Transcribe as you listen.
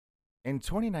In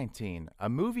 2019, a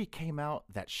movie came out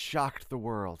that shocked the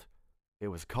world. It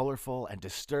was colorful and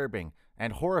disturbing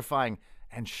and horrifying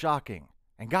and shocking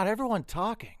and got everyone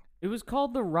talking. It was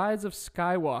called The Rise of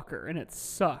Skywalker, and it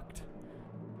sucked.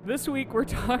 This week we're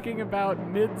talking about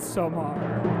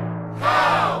Midsommar.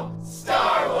 How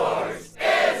Star Wars is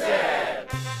it?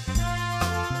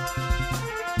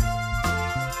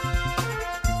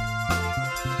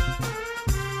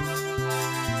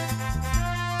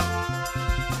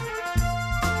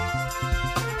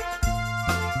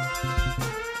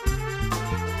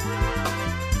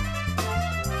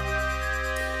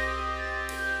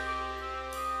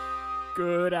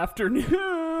 Good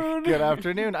afternoon. Good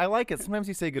afternoon. I like it. Sometimes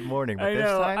you say good morning, but I this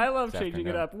know. time I love it's changing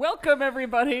it afternoon. up. Welcome,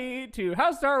 everybody, to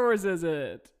How Star Wars Is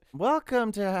It?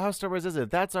 Welcome to How Star Wars Is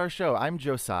It? That's our show. I'm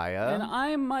Josiah. And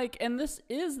I'm Mike, and this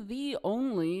is the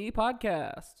only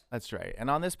podcast. That's right. And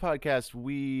on this podcast,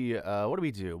 we, what do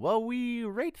we do? Well, we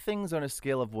rate things on a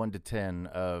scale of 1 to 10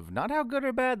 of not how good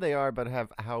or bad they are, but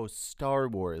how Star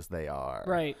Wars they are.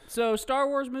 Right. So Star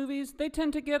Wars movies, they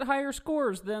tend to get higher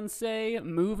scores than, say,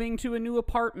 moving to a new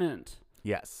apartment.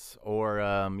 Yes, or,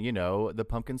 the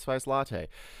pumpkin spice latte.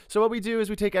 So what we do is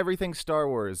we take everything Star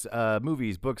Wars,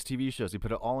 movies, books, TV shows, we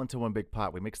put it all into one big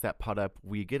pot. We mix that pot up.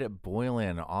 We get it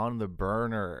boiling on the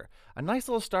burner. A nice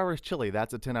little Star Wars chili.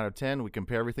 That's a 10 out of 10. We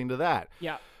compare everything to that.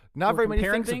 Yeah. Not We're very many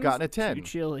comparing things have gotten a 10. Too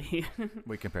chilly.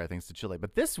 We compare things to chili.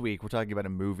 But this week, we're talking about a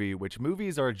movie, which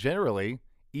movies are generally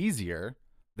easier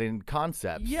than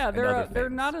concepts. Yeah, and other they're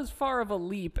things. not as far of a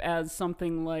leap as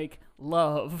something like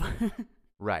Love.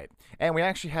 Right. And we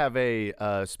actually have a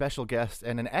special guest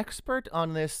and an expert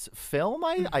on this film,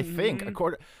 I think,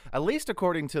 at least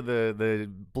according to the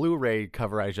Blu-ray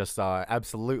cover I just saw,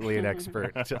 absolutely an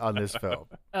expert on this film.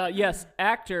 Yes,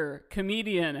 actor,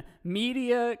 comedian,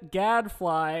 media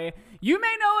gadfly. You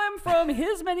may know him from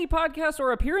his many podcasts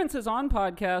or appearances on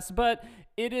podcasts, but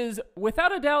it is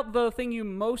without a doubt the thing you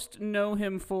most know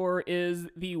him for is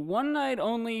the one night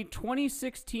only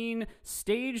 2016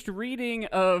 staged reading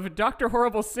of Dr.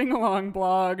 Horrible Sing-Along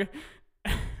blog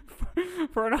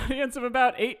for an audience of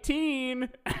about 18.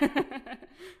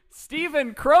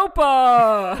 Stephen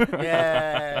Kropa!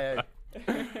 Yeah.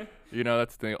 You know,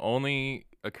 that's the only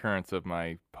occurrence of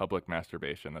my public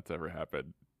masturbation that's ever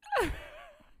happened.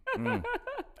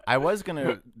 I was going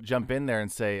to jump in there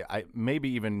and say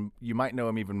you might know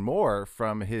him even more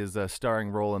from his starring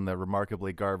role in the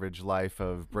remarkably garbage life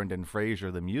of Brendan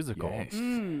Fraser, the musical,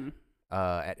 Yes.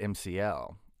 at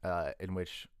MCL, in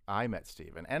which I met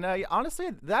Steven. And honestly,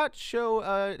 that show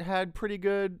had pretty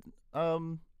good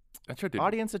That show did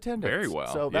audience attendance. very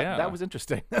well. So Yeah. that was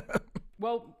interesting.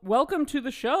 Well, welcome to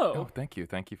the show. Oh, thank you.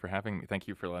 Thank you for having me. Thank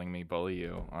you for letting me bully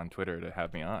you on Twitter to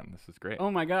have me on. This is great. Oh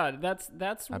my God, that's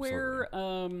where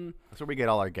That's where we get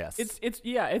all our guests.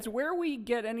 it's where we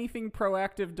get anything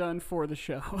proactive done for the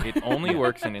show. It only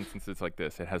works in instances like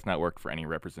this. It has not worked for any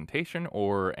representation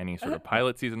or any sort of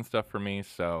pilot season stuff for me.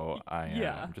 So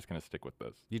I'm just gonna stick with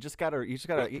this. You just gotta,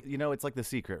 it's like The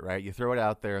Secret, right? You throw it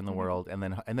out there in the world, and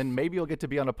then maybe you'll get to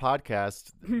be on a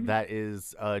podcast that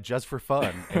is just for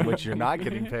fun, in which you're not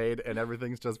getting paid and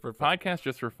everything's just for fun. Podcast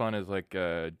just for fun is like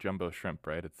jumbo shrimp,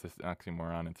 right? It's just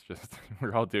oxymoron. It's just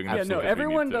we're all doing Yeah, this. no, because we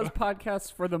everyone need to. does podcasts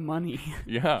for the money.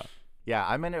 Yeah. Yeah,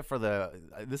 I'm in it for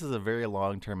this is a very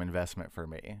long-term investment for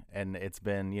me, and it's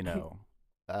been,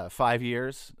 5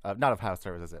 years, not of How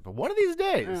Star Wars Is It, but one of these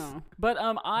days. Oh. But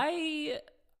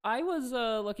I was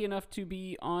lucky enough to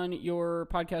be on your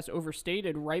podcast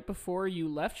Overstated right before you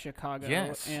left Chicago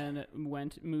Yes. and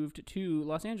moved to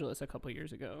Los Angeles a couple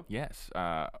years ago. Yes,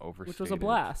 Overstated. Which was a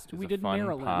blast. is We a did fun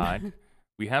Maryland. pod.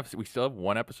 We still have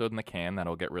one episode in the can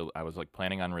that'll get I was like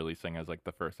planning on releasing as like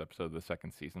the first episode of the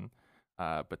second season,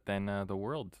 but then the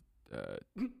world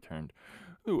turned.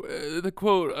 Ooh, the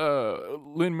quote,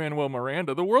 Lin-Manuel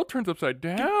Miranda, the world turns upside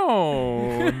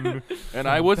down. And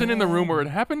I wasn't in the room where it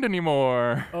happened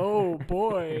anymore. Oh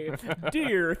boy,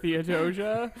 dear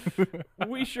Theodosia,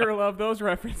 we sure love those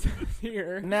references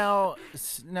here. Now,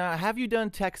 have you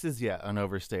done Texas yet on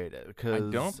Overstated? I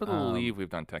 'Cause, don't believe we've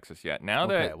done Texas yet. Now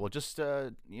Okay, that well, just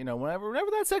whenever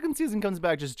that second season comes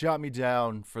back, just jot me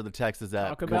down for the Texas app.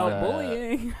 Talk about 'cause,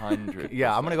 bullying. 100.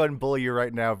 Yeah, I'm gonna go ahead and bully you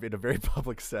right now in a very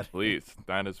public setting. Please,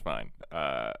 that is fine.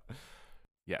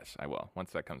 Yes, I will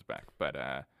once that comes back. But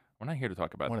we're not here to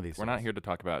talk about. One of these We're not days. here to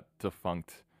talk about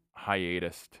defunct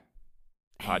hiatus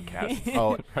podcasts.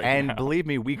 Oh, right and now. believe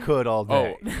me, we could all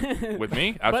day. With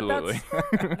me, But absolutely.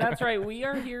 That's right. We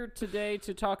are here today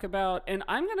to talk about, and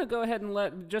I'm going to go ahead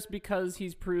and just because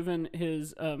he's proven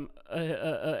his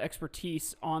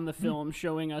expertise on the film,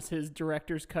 showing us his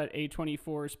director's cut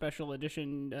A24 special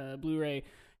edition Blu-ray,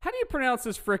 How do you pronounce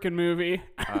this frickin' movie?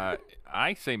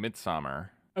 I say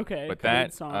Midsummer, Okay, but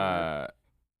that Midsommar.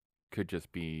 could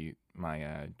just be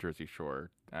my Jersey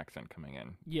Shore accent coming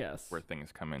in, Yes. where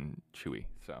things come in chewy.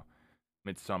 So,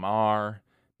 Midsummer,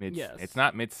 Yes. It's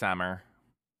not Midsummer.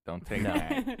 Don't take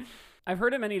that. I've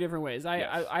heard it many different ways.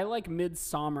 Yes. I like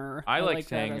Midsummer. I like that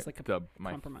saying as like a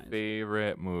my compromise.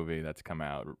 favorite movie that's come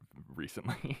out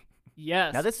recently.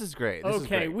 Yes. Now this is great. This is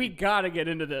okay, great. we gotta get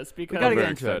into this We because gotta get very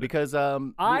into excited. it because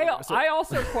I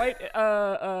also quite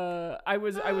I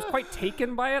was quite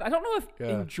taken by it. I don't know if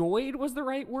Yeah. enjoyed was the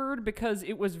right word because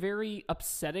it was very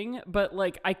upsetting, but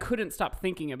like I couldn't stop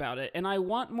thinking about it, and I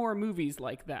want more movies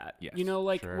like that. Yes, you know,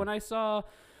 like sure. when I saw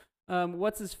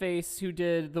what's his face who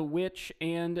did The Witch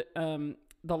and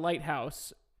The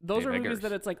Lighthouse. Those Dave are movies Eggers.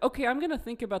 that it's like, okay, I'm gonna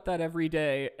think about that every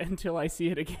day until I see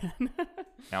it again.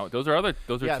 Now, those are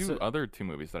Yeah, two so- other two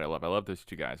movies that I love. I love those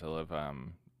two guys. I love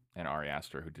and Ari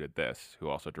Aster, who did this, who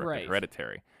also directed Right.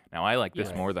 Hereditary. Now, I like this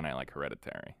Yes. more than I like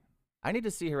Hereditary. I need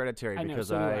to see Hereditary I know, because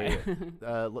so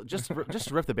do just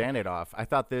to rip the Band-Aid off. I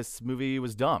thought this movie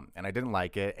was dumb and I didn't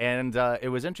like it. And it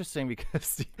was interesting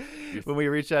because when we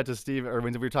reached out to Steve, or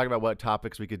when we were talking about what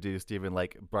topics we could do, Steven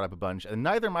like brought up a bunch, and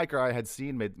neither Mike or I had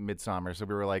seen Midsummer, so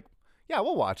we were like, yeah,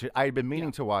 we'll watch it. I had been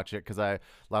meaning to watch it because a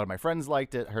lot of my friends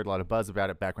liked it, heard a lot of buzz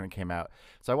about it back when it came out.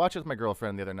 So I watched it with my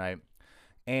girlfriend the other night.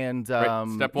 And Step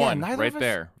yeah, one, neither right of us-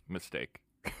 there, mistake.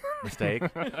 Mistake.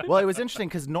 Well, it was interesting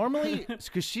because normally,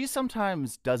 because she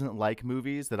sometimes doesn't like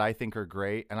movies that I think are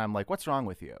great, and I'm like, "What's wrong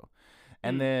with you?"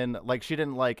 And then like she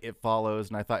didn't like It Follows,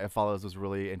 and I thought It Follows was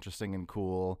really interesting and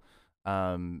cool.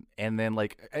 And then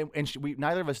like, we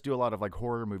neither of us do a lot of like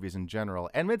horror movies in general.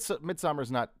 And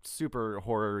Midsummer's not super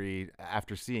horror-y.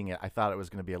 After seeing it, I thought it was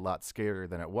going to be a lot scarier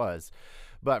than it was.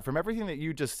 But from everything that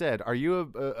you just said, are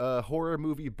you a horror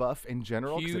movie buff in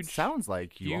general? 'Cause it Huge- sounds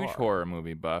like you Huge are. horror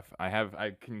movie buff.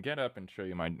 I can get up and show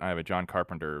you I have a John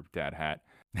Carpenter dad hat.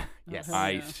 Yes. Oh,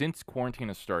 yeah. Since quarantine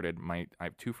has started, I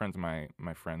have two friends, my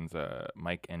friends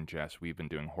Mike and Jess. We've been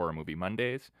doing horror movie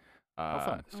Mondays.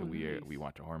 fun. So Oh, we nice. we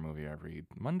watch a horror movie every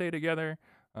Monday together,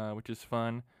 which is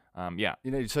fun. Yeah. You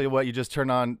know, so what? You just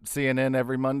turn on CNN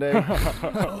every Monday.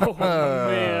 Oh,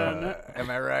 man. Am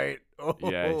I right?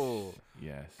 Oh.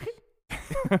 Yes.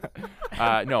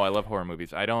 No, I love horror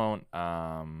movies. I don't.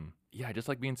 Yeah, I just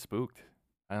like being spooked.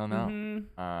 I don't know.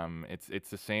 Mhm. It's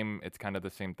the same. It's kind of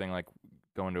the same thing like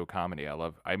going to a comedy.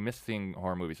 I miss seeing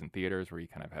horror movies in theaters where you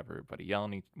kind of have everybody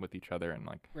yelling with each other, and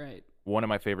like Right. one of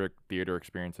my favorite theater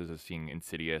experiences is seeing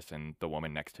Insidious, and the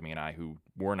woman next to me and I, who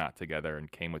were not together and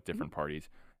came with different parties,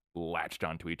 latched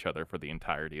onto each other for the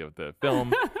entirety of the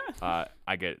film.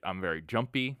 I'm very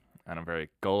jumpy and I'm very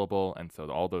gullible, and so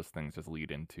all those things just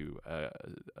lead into a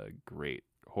great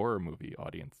horror movie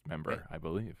audience member, I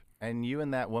believe. And you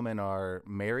and that woman are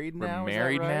married We're now? is that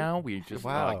married right? now. We just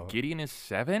Wow. Gideon is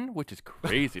 7, which is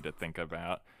crazy to think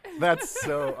about. That's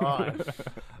so odd.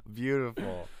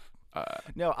 Beautiful.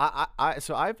 No,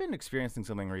 so I've been experiencing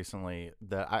something recently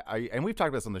that I and we've talked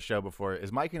about this on the show before.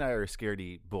 Is Mike and I are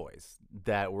scaredy boys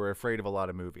that we're afraid of a lot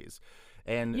of movies,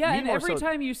 and Yeah, me and more every so-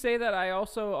 time you say that, I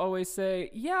also always say,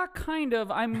 yeah, kind of.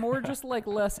 I'm more just like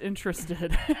less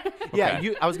interested. Yeah,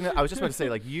 Okay. I was just about to say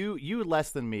like you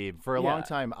less than me. For a long Yeah.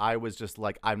 time, I was just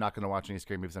like I'm not going to watch any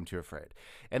scary movies. I'm too afraid.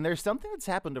 And there's something that's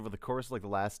happened over the course of like the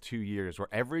last 2 years where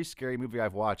every scary movie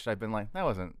I've watched, I've been like that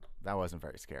wasn't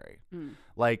very scary.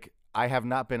 Like I have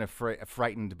not been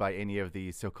frightened by any of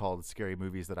the so-called scary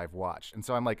movies that I've watched. And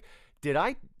so I'm like, did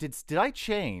I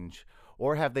change?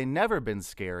 Or have they never been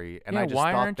scary? And Yeah, I just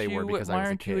why thought aren't they were because why I was a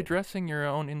aren't you kid. addressing your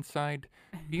own inside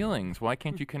feelings? Why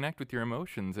can't you connect with your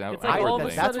emotions out It's like all of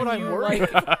a outwardly? That's what sudden I'm you, worried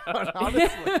like- about,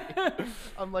 honestly.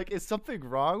 I'm like, is something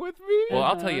wrong with me? Well,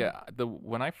 I'll tell you,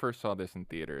 when I first saw this in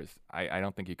theaters, I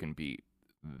don't think you can beat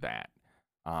that.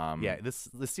 Yeah, this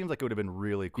seems like it would have been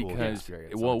really cool to because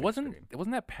experience. well, on it the big wasn't screen. it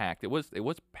wasn't that packed. It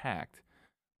was packed,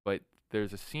 but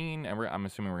there's a scene, and I'm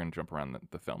assuming we're gonna jump around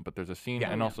the film, but there's a scene,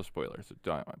 Yeah. and also spoilers.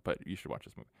 So but you should watch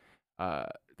this movie.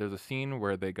 There's a scene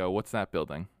where they go, "What's that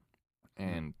building?"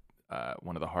 And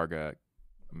one of the Harga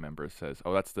members says,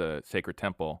 "Oh, that's the sacred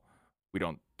temple. We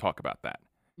don't talk about that."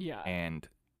 yeah. And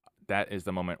that is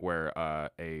the moment where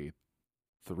a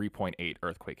 3.8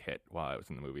 earthquake hit while I was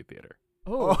in the movie theater.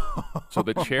 Oh. So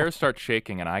the chairs start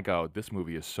shaking, and I go, "This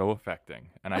movie is so affecting."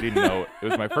 And I didn't know it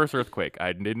was my first earthquake.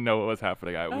 I didn't know what was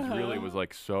happening. I was really was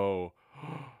like so,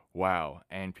 wow.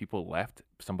 And people left.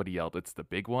 Somebody yelled, "It's the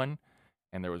big one!"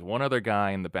 And there was one other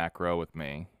guy in the back row with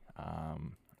me,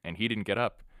 and he didn't get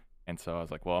up. And so I was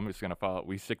like, "Well, I'm just gonna follow.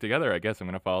 We stick together, I guess. I'm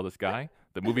gonna follow this guy."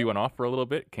 The movie went off for a little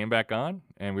bit, came back on,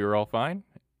 and we were all fine.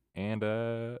 And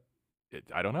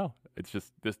I don't know. It's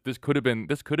just this could have been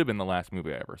the last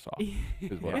movie I ever saw.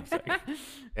 Is what I'm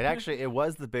saying. It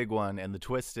was the big one, and the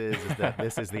twist is that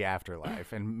this is the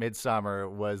afterlife, and Midsummer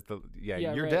was Yeah,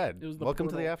 you're right. dead. It was the Welcome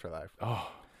to the portal. afterlife.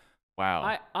 Oh,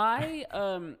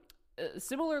 wow.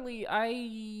 Similarly,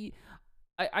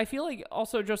 I feel like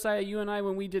also, Josiah, you and I,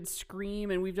 when we did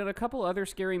Scream and we've done a couple other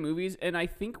scary movies, and I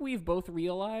think we've both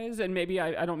realized, and maybe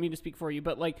I don't mean to speak for you,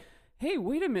 but like, hey,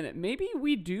 wait a minute, maybe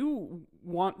we do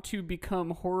want to become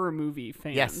horror movie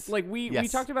fans. Yes. Like we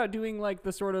Yes. talked about doing like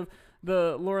the sort of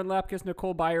the Lauren Lapkus,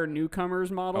 Nicole Byer newcomers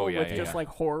model with just like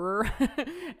horror.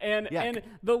 and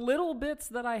the little bits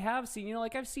that I have seen, you know,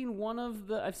 like I've seen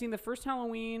the first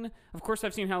Halloween. Of course,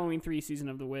 I've seen Halloween 3 Season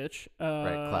of the Witch.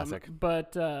 Right, classic.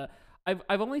 But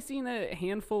I've only seen a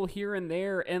handful here and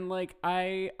there, and like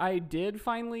I did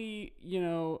finally, you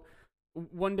know,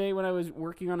 one day when I was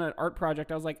working on an art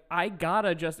project, I was like, I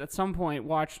gotta just at some point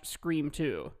watch Scream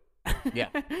 2. Yeah.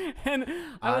 And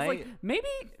I was like, maybe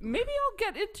I'll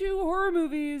get into horror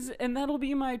movies, and that'll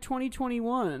be my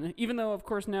 2021. Even though, of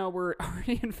course, now we're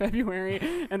already in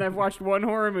February, and I've watched one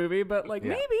horror movie, but like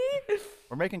maybe.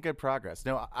 We're making good progress.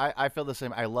 No, I feel the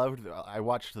same. I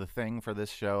watched The Thing for this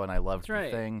show, and I loved The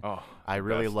Thing. Oh, I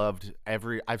really best. loved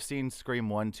I've seen Scream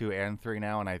 1, 2, and 3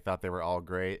 now, and I thought they were all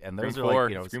great. And those Scream are 4. like,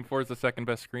 you know, Scream 4 is the second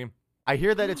best Scream. I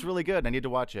hear that it's really good. I need to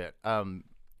watch it.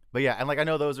 But yeah, and like I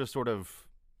know those are sort of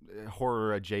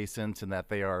horror adjacent, and that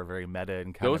they are very meta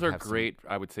and kind Those of are have some- great,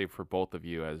 I would say, for both of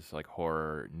you as like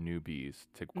horror newbies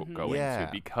to go Yeah.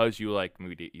 into, because you like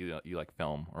you like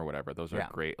film or whatever. Those are Yeah.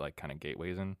 great, like kind of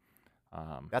gateways in.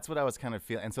 That's what I was kind of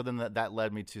feeling, and so then that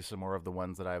led me to some more of the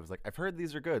ones that I was like, I've heard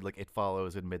these are good, like It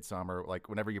Follows and Midsummer. Like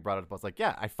whenever you brought it up, I was like,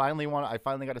 yeah, I finally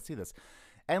got to see this.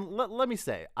 And let me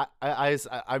say,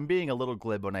 I'm being a little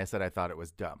glib when I said I thought it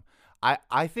was dumb.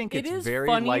 I think It it's is very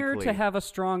funnier likely to have a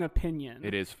strong opinion.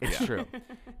 It is. It's yeah. true.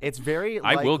 It's very.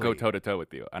 I will go likely- toe to toe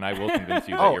with you, and I will convince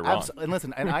you that you're wrong. And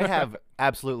listen, and I have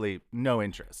absolutely no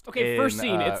interest. Okay, first in,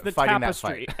 scene, it's the fighting that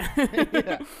tapestry.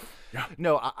 fight.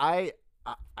 No,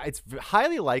 it's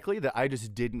highly likely that I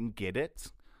just didn't get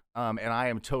it. And I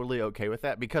am totally okay with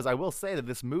that, because I will say that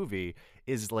this movie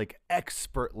is like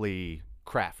expertly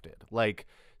crafted. Like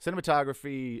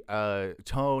cinematography,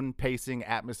 tone, pacing,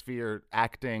 atmosphere,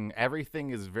 acting,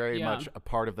 everything is very much a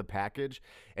part of the package,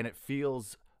 and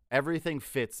everything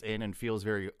fits in and feels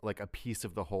very like a piece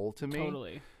of the whole to me.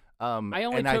 Totally. I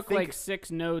only took like 6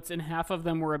 notes, and half of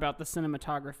them were about the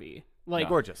cinematography. Like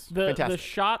gorgeous, the fantastic.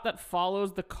 shot that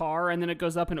follows the car, and then it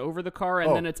goes up and over the car,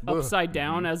 and then it's upside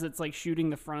down as it's like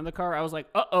shooting the front of the car. I was like,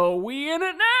 uh-oh, we in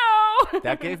it now.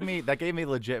 That gave me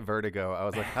legit vertigo. I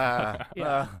was like,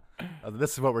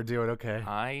 this is what we're doing. Okay.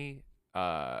 I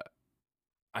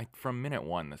from minute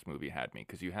one, this movie had me,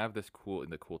 because you have the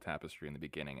cool tapestry in the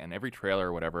beginning, and every trailer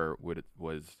or whatever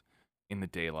was in the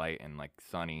daylight and like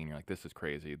sunny, and you're like, this is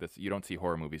crazy. You don't see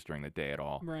horror movies during the day at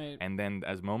all. Right. And then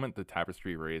as the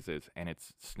tapestry raises and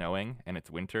it's snowing and it's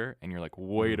winter, and you're like,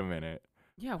 wait a minute.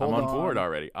 Yeah, I'm on Hold board on.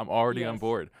 already. I'm already on Yes.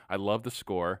 board. I love the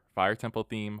score. Fire Temple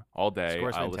theme all day.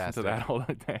 Score's I'll listen to that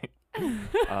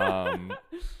fantastic. all day.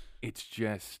 It's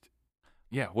just,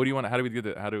 yeah. What do you want? How do we do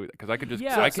that? Because I could just,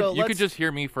 Yeah. So you could let's- just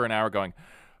hear me for an hour going,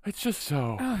 it's just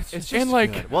so. It's just and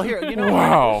like, good. Well, here, you know,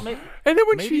 wow. may- And then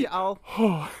when maybe she,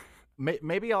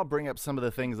 maybe I'll bring up some of the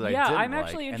things that I Yeah, didn't I'm like,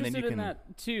 actually and then interested you in can.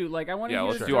 that too. Like, I want to Yeah,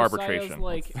 hear let's do Josiah's, arbitration.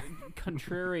 like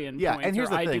contrarian Yeah, points, and here's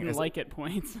or the I thing, didn't is like it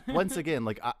points. Once again,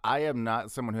 like I am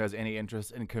not someone who has any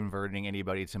interest in converting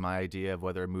anybody to my idea of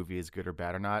whether a movie is good or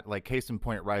bad or not. Like case in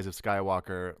point, Rise of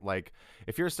Skywalker. Like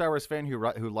if you're a Star Wars fan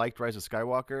who liked Rise of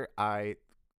Skywalker, I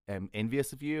am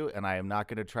envious of you, and I am not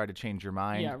going to try to change your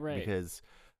mind. Yeah, right. Because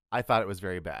I thought it was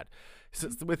very bad. So,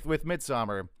 with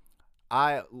Midsommar,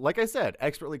 like I said,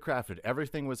 expertly crafted.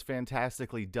 Everything was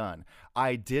fantastically done.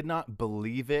 I did not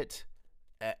believe it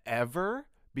ever,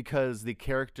 because the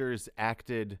characters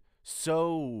acted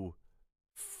so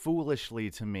foolishly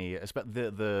to me, especially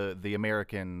the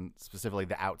American, specifically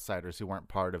the outsiders who weren't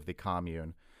part of the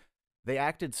commune. They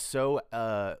acted so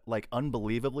like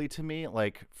unbelievably to me,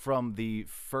 like from the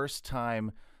first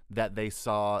time that they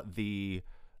saw the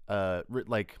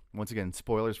like, once again,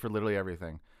 spoilers for literally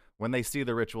everything. When they see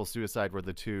the ritual suicide where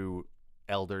the 2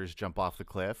 elders jump off the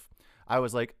cliff, I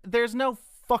was like, there's no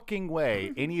fucking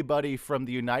way anybody from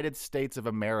the United States of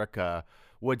America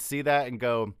would see that and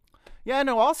go, yeah,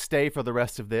 no, I'll stay for the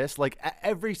rest of this. Like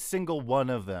every single one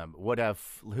of them would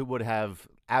have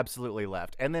absolutely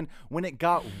left. And then when it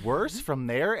got worse from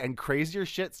there and crazier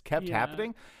shits kept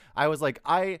happening, I was like,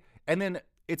 and then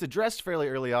it's addressed fairly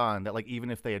early on that like even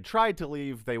if they had tried to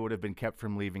leave, they would have been kept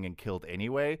from leaving and killed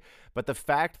anyway. But the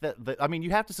fact that I mean,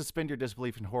 you have to suspend your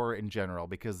disbelief in horror in general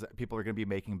because people are going to be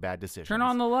making bad decisions. Turn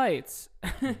on the lights.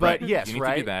 But yes, you need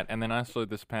right. to do that. And then also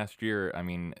this past year, I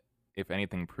mean, if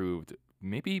anything proved,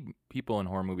 maybe people in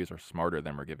horror movies are smarter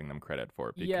than we're giving them credit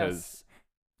for. Because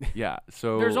Yes. yeah,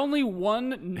 so There's only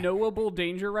one knowable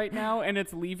danger right now, and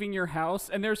it's leaving your house,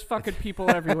 and there's fucking people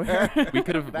everywhere. we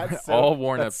could have That's so- all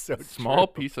worn a that's so small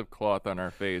true. piece of cloth on our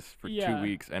face for Yeah. 2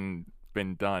 weeks and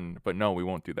been done. But no, we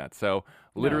won't do that. So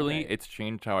literally, right. it's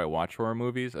changed how I watch horror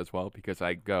movies as well because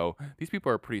I go, these people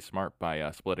are pretty smart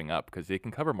by splitting up because they can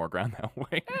cover more ground that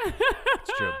way.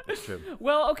 It's true. It's true.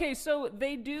 Well, okay, so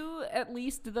they do at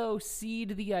least, though,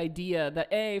 seed the idea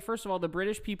that, first of all, the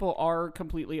British people are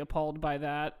completely appalled by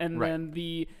that, and Right.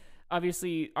 then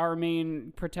obviously, our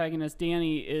main protagonist,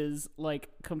 Danny, is, like,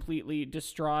 completely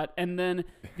distraught, and then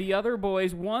the other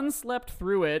boys, one slept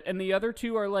through it, and the other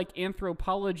two are, like,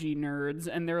 anthropology nerds,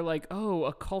 and they're like, oh,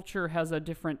 a culture has a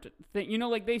different thing. You know,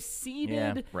 like, they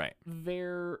seeded Right.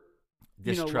 their...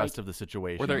 Distrust of the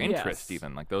situation. Or their Yes. interest,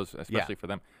 even like those, especially for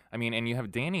them. I mean, and you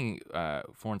have Danny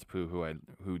Florence Pugh,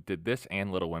 who did this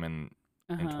and Little Women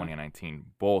in 2019,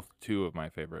 both two of my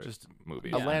favorite Just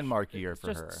movies. a landmark year It's for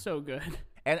just her. so good.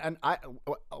 And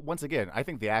once again, I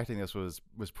think the acting in this was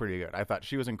pretty good. I thought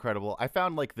she was incredible. I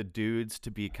found like the dudes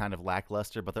to be kind of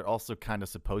lackluster, but they're also kind of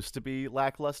supposed to be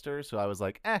lackluster. So I was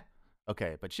like,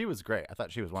 okay. But she was great. I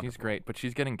thought she was wonderful. She's great, but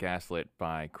she's getting gaslit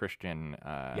by Christian,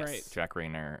 Yes. Jack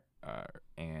Rayner,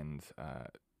 and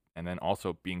then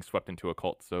also being swept into a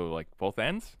cult. So like both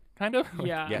ends, kind of.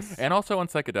 Yeah. Yes. And also on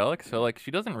psychedelics, so like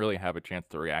she doesn't really have a chance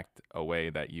to react a way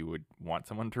that you would want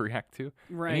someone to react to.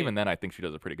 Right. And even then, I think she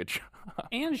does a pretty good job.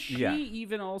 And she Yeah.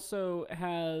 even also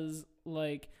has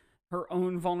like her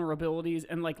own vulnerabilities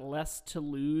and like less to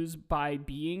lose by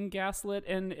being gaslit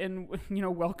and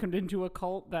welcomed into a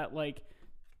cult that like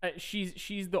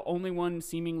she's the only one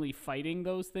seemingly fighting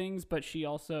those things, but she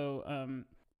also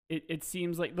it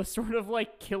seems like the sort of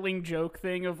like Killing Joke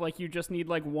thing of like you just need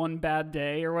like one bad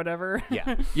day or whatever.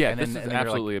 Yeah. Yeah, And this then- is and then you're like-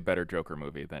 absolutely a better Joker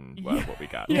movie than what we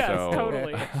got. Yes, so,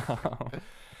 totally.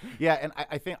 Yeah, and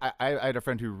I think I had a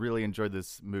friend who really enjoyed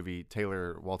this movie,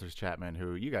 Taylor Walters Chapman,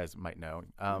 who you guys might know.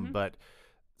 But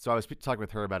so I was talking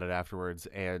with her about it afterwards,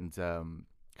 and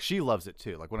she loves it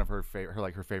too, like one of her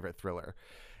favorite thriller.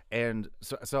 And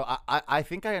so I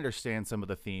think I understand some of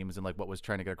the themes and like what was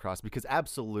trying to get across, because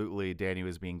absolutely Danny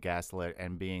was being gaslit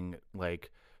and being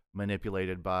like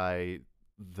manipulated by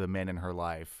the men in her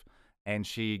life, and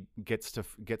she gets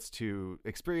to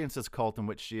experience this cult in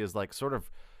which she is like sort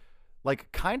of like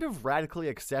kind of radically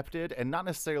accepted, and not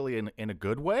necessarily in a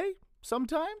good way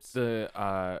sometimes.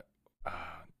 The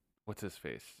what's his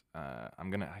face? I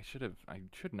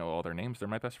should know all their names. They're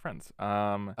my best friends.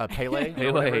 Pele, Pele.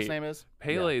 or whatever his name is.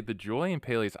 Pele, the joy in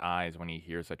Pele's eyes when he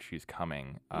hears that she's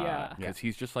coming. Yeah. Because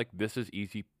he's just like, this is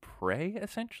easy prey,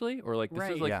 essentially. Or like, this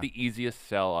Right. is like Yeah. the easiest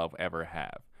sell I'll ever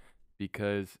have.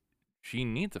 Because she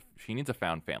needs a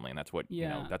found family. And that's what,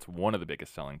 Yeah. that's one of the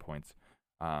biggest selling points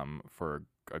for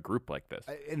a group like this.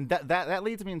 And that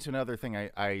leads me into another thing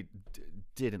I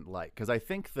didn't like, because I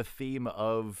think the theme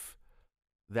of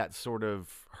that sort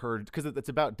of her, because it's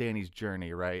about Danny's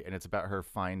journey, right? And it's about her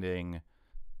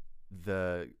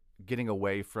getting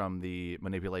away from the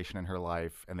manipulation in her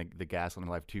life and the gaslighting in her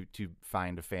life to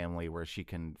find a family where she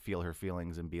can feel her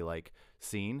feelings and be like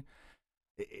seen.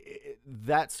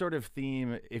 That sort of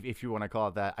theme, if you want to call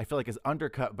it that, I feel like is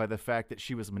undercut by the fact that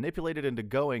she was manipulated into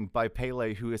going by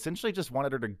Pele, who essentially just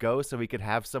wanted her to go so he could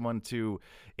have someone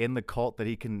in the cult that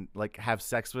he can like have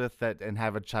sex with and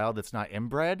have a child that's not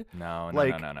inbred. No.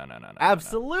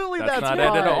 Absolutely, That's not why.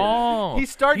 it at all. He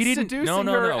starts He didn't- seducing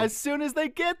no. her as soon as they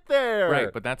get there.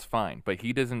 Right, but that's fine. But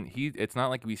he doesn't. It's not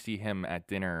like we see him at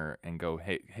dinner and go,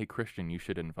 "Hey, Christian, you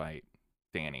should invite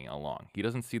Danny along." He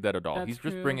doesn't see that at all. That's He's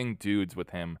just true. bringing dudes with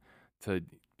him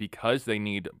because they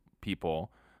need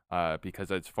people.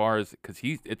 Because it's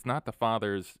not the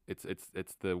fathers.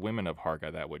 It's the women of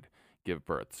Harga that would give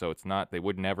birth. So it's not. They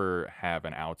would never have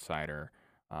an outsider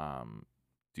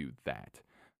do that.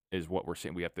 Is what we're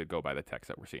seeing. We have to go by the text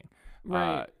that we're seeing.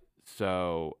 Right.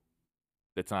 So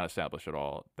it's not established at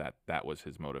all that was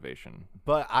his motivation.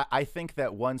 But I think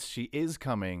that once she is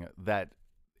coming, that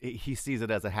he sees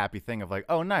it as a happy thing of like,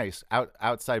 oh, nice,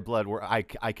 outside blood, where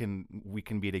we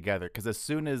can be together. Because as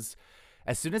soon as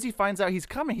he finds out he's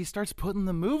coming, he starts putting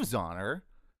the moves on her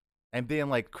and being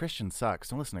like, Christian sucks.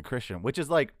 Don't listen to Christian, which is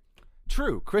like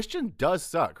true. Christian does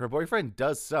suck. Her boyfriend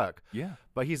does suck. Yeah.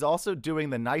 But he's also doing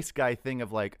the nice guy thing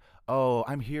of like, oh,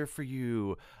 I'm here for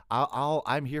you.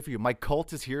 I'm here for you. My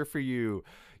cult is here for you.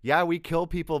 yeah, we kill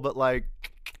people, but like,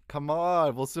 come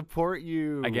on, we'll support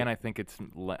you. Again, I think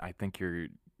I think you're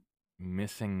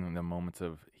missing the moments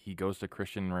of he goes to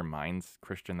Christian and reminds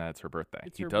Christian that it's her birthday.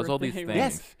 It's He her does all these birthday, things. right?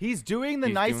 Yes, he's doing the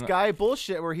He's nice doing- guy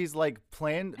bullshit where he's like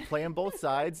playing both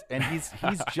sides, and he's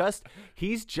just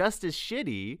as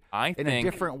shitty I in think,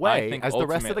 a different I way think as the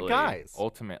rest of the guys.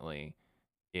 Ultimately,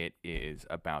 it is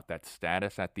about that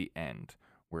status at the end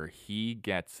where he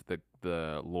gets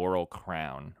the laurel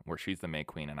crown, where she's the May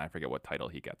Queen, and I forget what title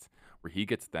he gets, where he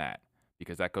gets that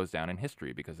because that goes down in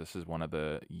history because this is one of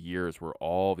the years where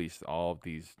all of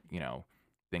these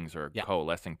things are Yeah.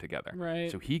 coalescing together. Right.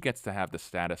 So he gets to have the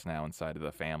status now inside of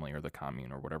the family or the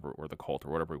commune or whatever, or the cult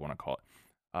or whatever we want to call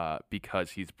it,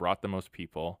 because he's brought the most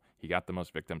people, he got the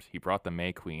most victims, he brought the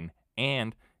May Queen,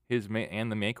 and the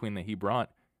May Queen that he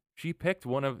brought, she picked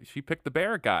the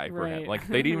bear guy for him. Right. Like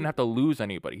they didn't even have to lose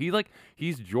anybody.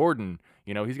 He's Jordan,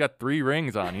 he's got 3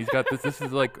 rings on. He's got this. This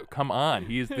is like, come on,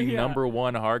 he is the Yeah. number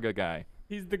 1 Harga guy.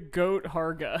 He's the goat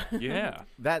Harga. Yeah.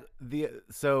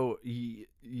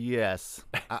 Yes,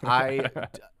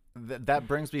 that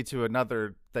brings me to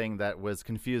another thing that was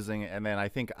confusing, and then I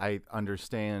think I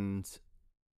understand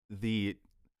the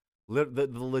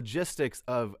logistics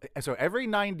of. So every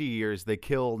 90 years they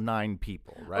kill 9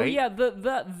 people, right? Oh yeah,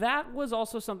 that was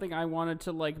also something I wanted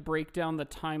to like break down the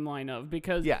timeline of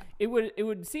because Yeah. it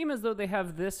would seem as though they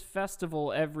have this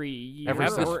festival every year. They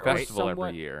have this or festival somewhat-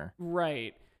 every year.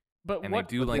 Right. But And they what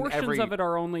do, like, portions of it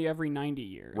are only every 90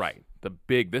 years? Right.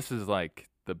 This is like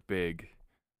And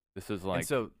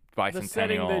so The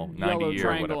setting bicentennial, the 90 yellow year,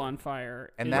 triangle whatever. on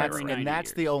fire. and is that's every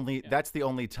 90 the years. only Yeah. that's the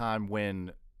only time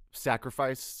when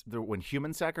when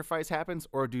human sacrifice happens,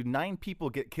 or do 9 people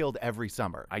get killed every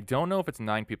summer? I don't know if it's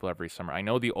 9 people every summer. I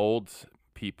know the old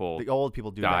people The old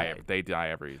people do die. die. They die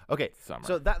every Okay, summer.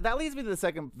 so that leads me to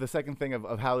the second thing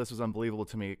of how this was unbelievable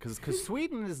to me, because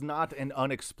Sweden is not an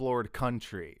unexplored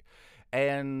country,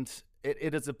 and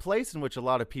it is a place in which a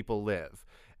lot of people live.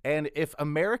 And if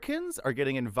Americans are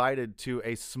getting invited to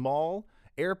a small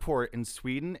airport in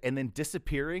Sweden and then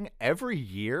disappearing every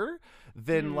year,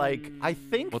 then like I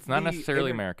think well, it's not the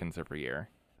necessarily Americans every year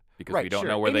because Right, we don't sure.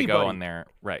 know where they go Anybody. on there.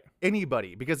 Right.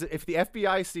 Anybody, because if the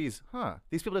FBI sees,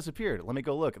 these people disappeared, let me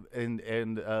go look, and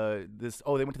they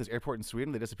went to this airport in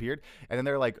Sweden, they disappeared, and then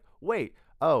they're like, wait,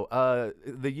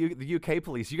 the UK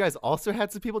police, you guys also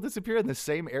had some people disappear in the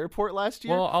same airport last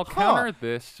year? Well, I'll Huh. counter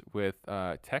this with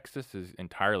Texas is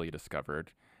entirely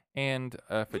discovered. And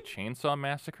if a chainsaw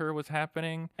massacre was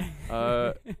happening,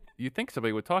 you'd think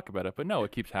somebody would talk about it, but no,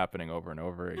 it keeps happening over and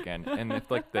over again. And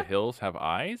if like the hills have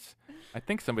eyes, I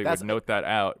think somebody That's- would note that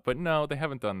out, but no, they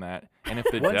haven't done that. And if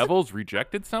the Once- devils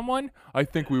rejected someone, I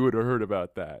think we would have heard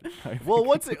about that. Well,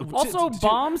 what's it? Also, to-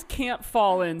 bombs can't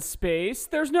fall in space.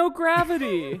 There's no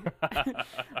gravity.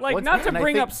 Like, Once- not to and I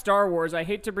bring think- up Star Wars. I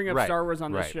hate to bring up Right, Star Wars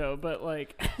on the right. show, but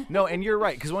like, No, and you're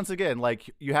right, because once again, like,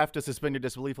 you have to suspend your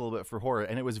disbelief a little bit for horror,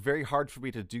 and it was very hard for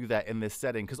me to do that in this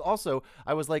setting, because also,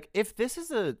 I was like, if this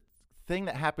is a thing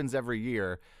that happens every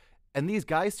year, and these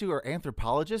guys who are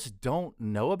anthropologists don't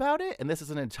know about it, and this is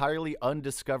an entirely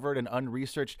undiscovered and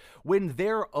unresearched, when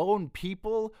their own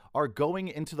people are going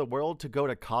into the world to go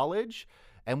to college,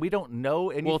 and we don't know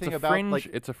anything well, it's a about, fringe. like,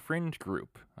 It's a fringe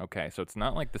group. Okay, so it's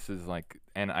not like this is like,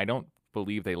 and I don't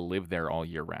believe they live there all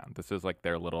year round. This is like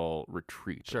their little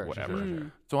retreat Sure, or sure, whatever. sure,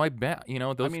 sure. So I bet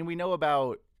those. I mean, we know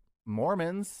about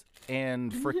Mormons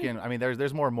and freaking. I mean,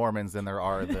 there's more Mormons than there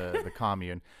are the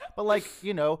commune. But like,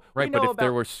 we right, but know if there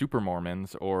about- were super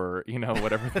Mormons or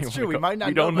whatever, they that's wanna true. We go- might not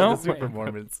we know don't about know. the super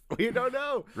Mormons. We don't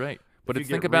know. Right, but you it's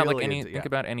get think about like really any into- think yeah.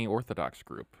 about any Orthodox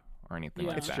group or anything Yeah.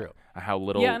 like It's that. true. How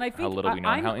little, yeah, and I think how little we know,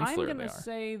 and how I'm insular gonna they are.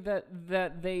 say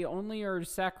that they only are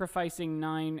sacrificing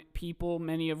 9 people,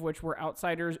 many of which were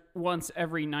outsiders, once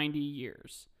every 90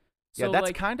 years. Yeah, So, that's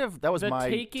like, that was the my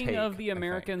taking take, of the I think.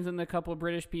 Americans and the couple of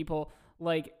British people,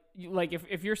 like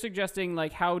if you're suggesting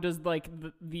like how does like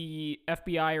the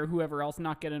FBI or whoever else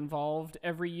not get involved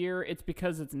every year, it's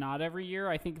because it's not every year.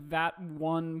 I think that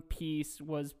one piece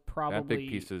was probably That big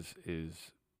piece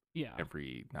is yeah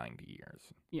every 90 years.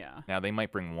 yeah Now they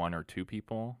might bring 1 or 2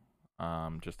 people,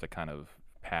 just to kind of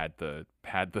pad the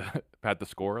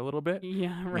score a little bit.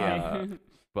 yeah right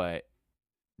But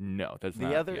no, that's The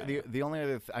not. other, yeah. the only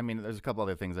other, I mean, there's a couple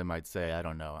other things I might say. I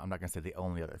don't know. I'm not gonna say the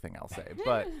only other thing I'll say,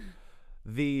 but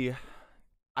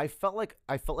I felt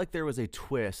like there was a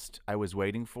twist I was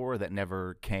waiting for that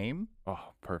never came,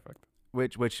 Oh, perfect.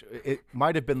 which it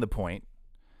might have been the point,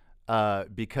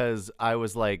 because I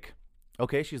was like,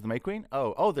 okay, she's the May Queen.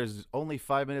 Oh, there's only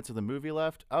 5 minutes of the movie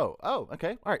left. Oh,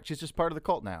 okay, all right, she's just part of the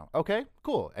cult now. Okay,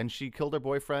 cool. And she killed her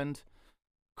boyfriend.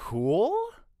 Cool.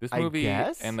 This I movie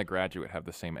guess? and The Graduate have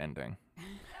the same ending.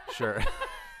 Sure.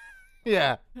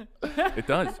 Yeah. It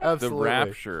does. The Absolutely.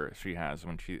 rapture she has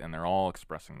when and they're all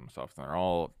expressing themselves. And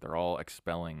they're all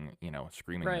expelling,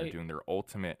 screaming. They're Right. doing their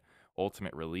ultimate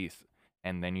release,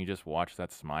 and then you just watch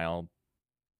that smile.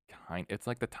 It's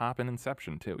like the top in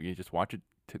Inception too. You just watch it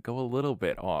to go a little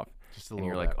bit off, Just a and little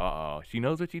you're like, bit. oh, she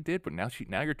knows what she did, but now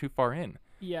you're too far in.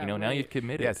 Yeah. Now right. you've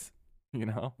committed. Yes.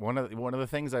 One One of the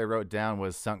things I wrote down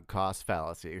was sunk cost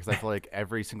fallacy, because I feel like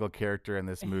every single character in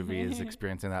this movie is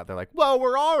experiencing that. They're like, well,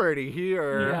 we're already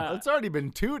here. Yeah. It's already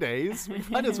been 2 days. We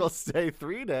might as well stay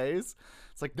 3 days.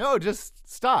 It's like, no, just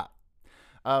stop.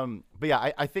 But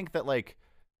yeah, I think that like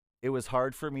it was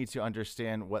hard for me to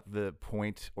understand what the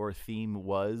point or theme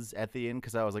was at the end,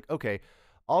 because I was like, okay,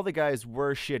 all the guys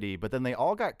were shitty, but then they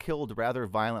all got killed rather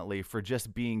violently for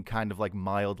just being kind of like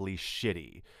mildly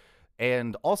shitty.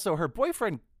 And also, her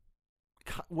boyfriend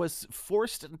was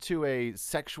forced into a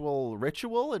sexual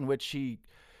ritual in which he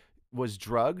was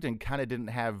drugged and kind of didn't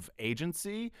have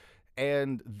agency.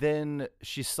 And then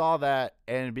she saw that,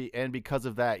 and because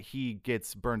of that, he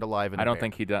gets burned alive. I don't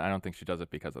think he does. I don't think she does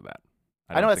it because of that.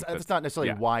 I know don't that's think not necessarily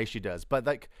yeah. why she does, but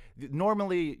like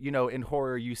normally, in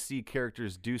horror, you see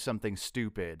characters do something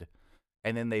stupid,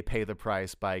 and then they pay the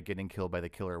price by getting killed by the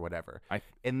killer or whatever.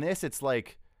 In this, it's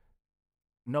like,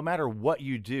 no matter what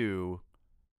you do,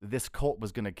 this cult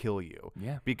was going to kill you.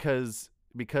 Yeah. Because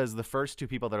the first two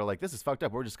people that are like, this is fucked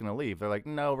up, we're just going to leave. They're like,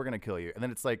 no, we're going to kill you. And then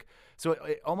it's like, so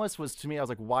it almost was, to me, I was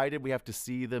like, why did we have to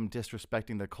see them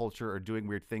disrespecting the culture or doing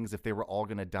weird things if they were all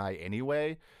going to die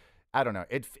anyway? I don't know.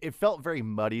 It felt very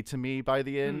muddy to me by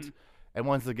the end. And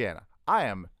once again, I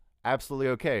am absolutely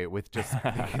okay with just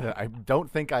I don't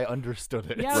think I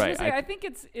understood it. Yeah, I was Right, gonna say, I think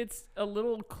it's a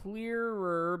little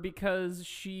clearer because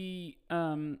she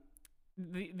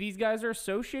these guys are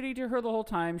so shitty to her the whole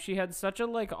time. She had such a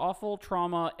like awful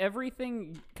trauma.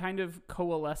 Everything kind of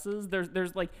coalesces.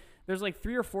 There's like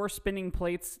 3 or 4 spinning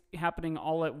plates happening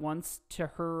all at once to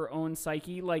her own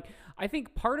psyche. Like, I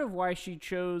think part of why she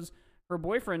chose her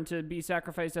boyfriend to be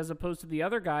sacrificed as opposed to the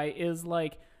other guy is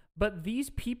like, but these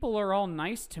people are all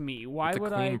nice to me. Why It's a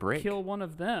would clean I break. kill one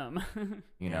of them?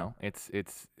 You know, it's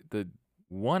the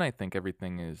one. I think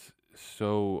everything is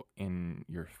so in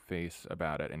your face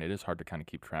about it, and it is hard to kind of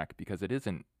keep track because it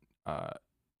isn't,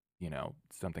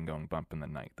 something going bump in the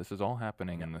night. This is all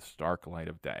happening in the stark light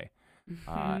of day,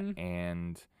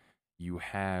 and you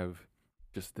have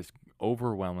just this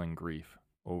overwhelming grief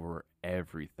over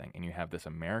everything, and you have this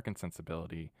American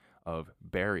sensibility of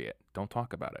bury it, don't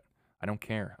talk about it. I don't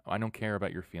care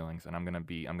about your feelings, and I'm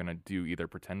gonna do either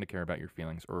pretend to care about your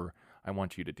feelings, or I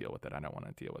want you to deal with it. I don't want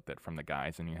to deal with it from the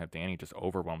guys. And you have Danny just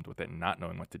overwhelmed with it and not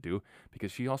knowing what to do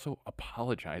because she also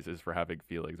apologizes for having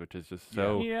feelings, which is just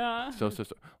so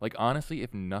like, honestly,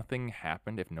 if nothing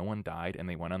happened, if no one died and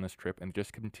they went on this trip and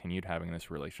just continued having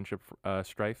this relationship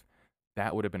strife,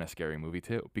 that would have been a scary movie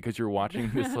too, because you're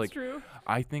watching this like true.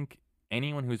 I think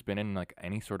anyone who's been in like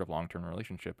any sort of long-term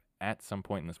relationship at some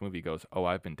point in this movie goes, oh,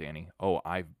 I've been Danny. Oh,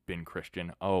 I've been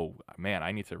Christian. Oh man,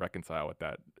 I need to reconcile with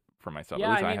that for myself. Yeah,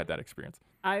 At least I I mean, had that experience.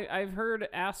 I've heard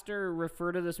Aster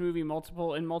refer to this movie in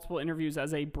multiple interviews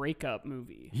as a breakup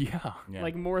movie. Yeah.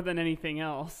 Like more than anything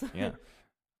else. Yeah.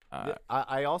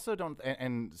 I also don't,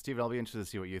 and Steven, I'll be interested to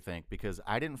see what you think, because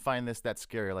I didn't find this that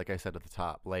scary, like I said at the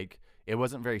top. Like, it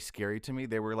wasn't very scary to me.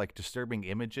 There were like disturbing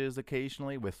images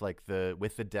occasionally with like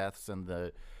the deaths and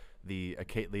the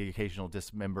occasional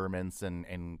dismemberments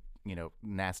and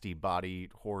nasty body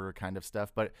horror kind of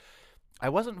stuff. But I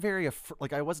wasn't very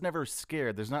I was never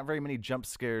scared. There's not very many jump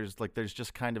scares. Like, there's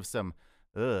just kind of some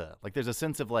like there's a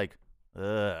sense of like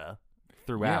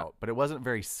throughout, but it wasn't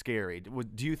very scary.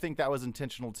 Do you think that was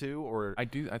intentional too, or I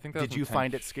do. I think that did you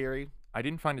find it scary? I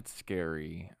didn't find it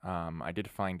scary. I did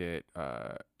find it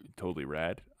totally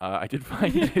rad. I did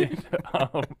find it.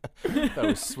 That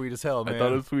was sweet as hell, man. I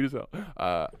thought it was sweet as hell.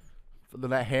 Then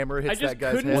that hammer hits I just that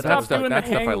guy's couldn't head. stop stuff- doing that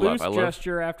the stuff hang I love. loose I love-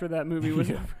 gesture after that movie was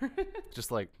over.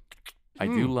 Just like I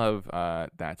do love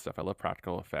that stuff. I love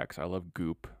practical effects. I love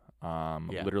goop.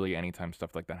 Literally anytime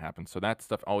stuff like that happens. So that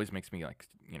stuff always makes me like,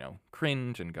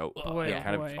 cringe and go, ugh, Boy, and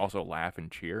kind boy. of also laugh and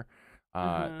cheer.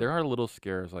 There are little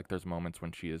scares. Like, there's moments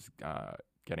when she is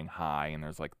getting high and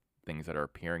there's like things that are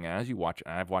appearing. And as you watch,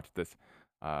 and I've watched this,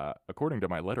 according to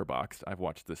my Letterboxd, I've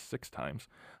watched this 6 times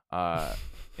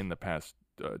in the past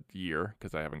year,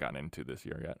 because I haven't gotten into this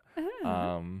year yet.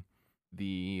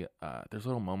 There's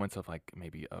little moments of like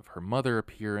maybe of her mother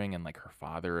appearing and like her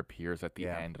father appears at the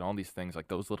end, and all these things, like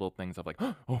those little things of like,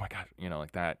 oh my god,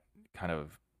 like that kind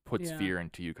of puts fear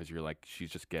into you, because you're like, she's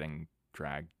just getting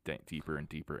dragged deeper and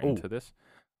deeper into this.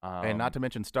 And not to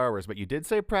mention Star Wars, but you did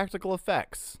say practical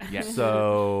effects. Yes.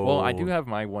 So Well, I do have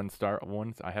my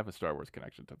I have a Star Wars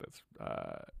connection to this,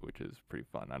 which is pretty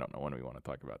fun. I don't know when we want to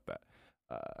talk about that.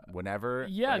 whenever.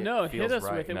 Yeah, it no, feels hit us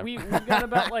right. with it. No. We've got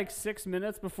about like 6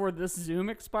 minutes before this Zoom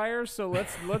expires, so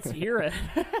let's hear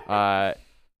it.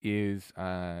 Is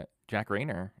Jack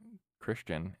Rayner,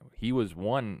 Christian? He was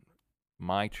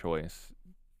my choice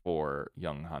for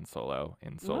young Han Solo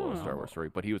in Solo: A Star Wars Story,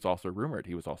 but he was also rumored.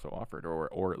 He was also offered,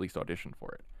 or at least auditioned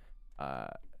for it.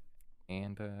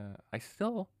 And I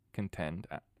still contend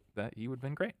that he would have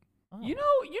been great. You know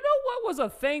what was a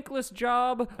thankless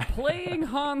job? Playing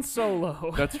Han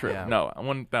Solo. That's true. Yeah. No,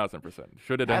 1,000%.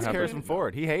 Should have done. Ask Harrison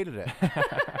Ford. He hated it.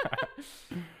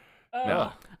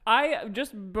 No. I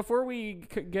just before we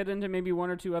get into maybe one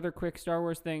or two other quick Star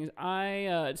Wars things,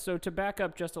 so to back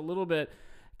up just a little bit,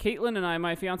 Caitlin and I,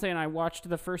 my fiance and I, watched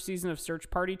the first season of Search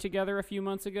Party together a few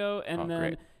months ago, and then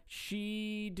great.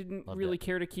 she didn't Loved really it.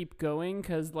 care to keep going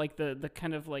because like the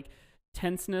kind of like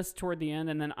tenseness toward the end,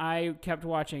 and then I kept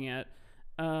watching it.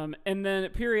 And then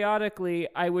periodically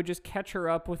I would just catch her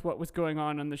up with what was going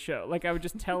on the show. Like I would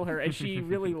just tell her, and she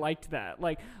really liked that.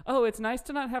 Like, oh, it's nice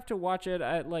to not have to watch it.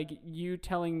 Like you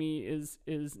telling me is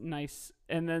nice.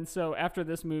 And then so after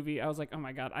this movie, I was like, oh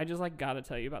my God, I just like gotta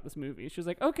tell you about this movie. She was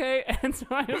like, okay. And so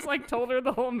I just like told her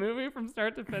the whole movie from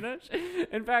start to finish.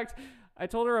 In fact, I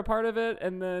told her a part of it,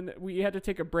 and then we had to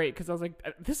take a break because I was like,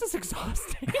 this is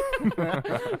exhausting.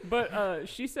 But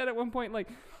she said at one point, like,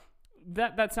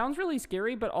 that sounds really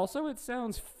scary, but also it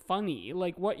sounds funny.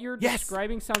 Like what you're Yes.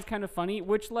 describing sounds kind of funny,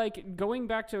 which like going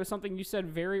back to something you said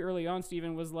very early on,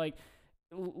 Steven, was like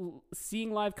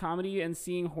seeing live comedy and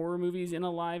seeing horror movies in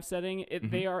a live setting.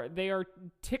 They are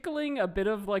tickling a bit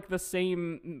of like the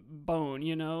same bone,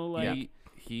 you know? Like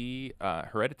He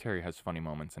Hereditary has funny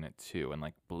moments in it too, and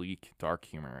like bleak, dark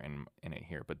humor in it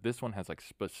here. But this one has like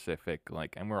specific,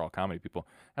 like, and we're all comedy people,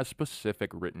 has specific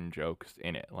written jokes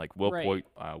in it. Like Will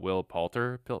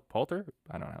Poulter,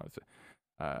 I don't know how it's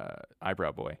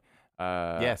Eyebrow Boy.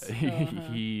 Yes. He's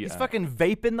He's fucking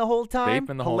vaping the whole time.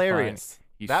 Vaping the whole time. Hilarious.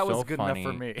 He's That so was good funny.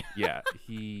 enough for me. Yeah,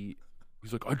 he's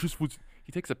like, I just was.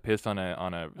 He takes a piss on a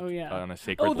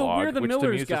sacred Oh, the log, We're the which to me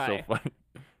Millers is guy. just so funny.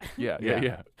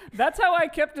 Yeah. that's how I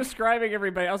kept describing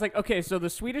everybody. I was like, okay, so the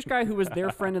Swedish guy who was their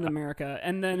friend in America,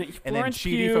 and then Florence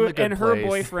Chidi from Pugh The Good and her Place.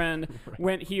 boyfriend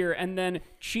went here, and then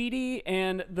Chidi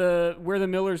and We're the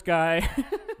Millers guy.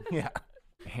 Yeah.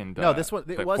 And No, this one-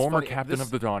 it the was former funny. captain This-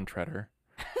 of the Dawn Treader.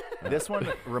 This one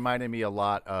reminded me a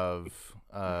lot of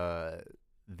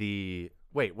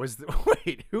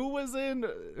who was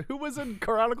in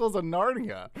Chronicles of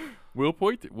Narnia? Will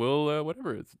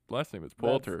whatever his last name is,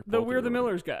 Poulter. the Poulter We're the or whatever.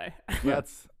 Millers guy.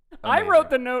 That's I amazing. wrote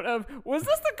the note of, was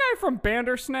this the guy from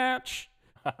Bandersnatch?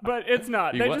 But it's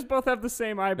not. He They wa- just both have the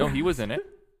same eyebrows. No, he was in it.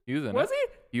 He was in Was it.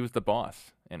 he? He was the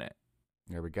boss in it.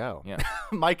 There we go. Yeah.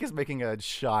 Mike is making a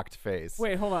shocked face.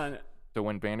 Wait, hold on. So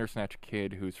when Bandersnatch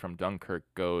Kid, who's from Dunkirk,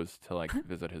 goes to like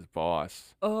visit his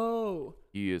boss, Oh.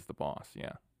 he is the boss.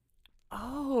 Yeah.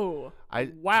 Oh.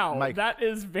 I Wow, Mike, that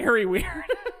is very weird.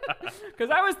 Because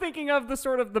I was thinking of the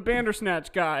sort of the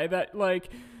Bandersnatch guy that like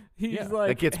he's Yeah, like,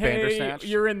 that gets hey, Bandersnatched."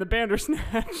 you're in the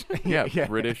Bandersnatch. Yeah. Yeah.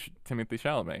 British Timothy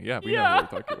Chalamet. Yeah, we know Yeah.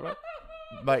 what we're talking about.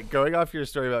 Mike, going off your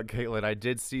story about Caitlin, I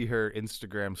did see her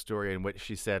Instagram story in which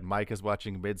she said Mike is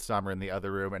watching Midsummer in the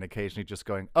other room and occasionally just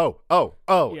going, oh,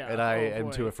 Yeah, and I oh, am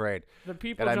boy. too afraid. The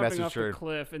people And I jumping messaged off her- the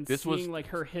cliff and This seeing was- like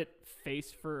her hit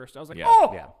face first. I was like, Yeah.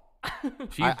 oh. Yeah.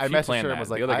 She I she messaged planned her and that.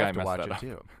 was like, the other I guy have to messed watch that it up.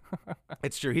 too.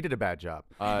 It's true. He did a bad job.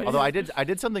 Uh, Although I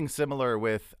did something similar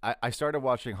with I started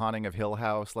watching Haunting of Hill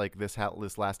House like this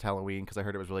last Halloween because I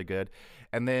heard it was really good,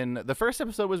 and then the first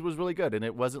episode was really good, and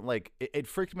it wasn't like it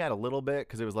freaked me out a little bit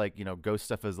because it was like ghost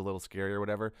stuff is a little scary or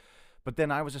whatever, but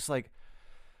then I was just like,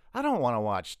 I don't want to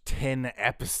watch 10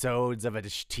 episodes of a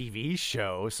TV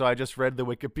show, so I just read the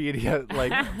Wikipedia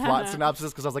like plot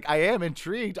synopsis because I was like, I am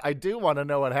intrigued. I do want to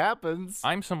know what happens.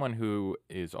 I'm someone who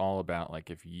is all about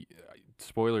like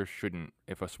spoilers shouldn't.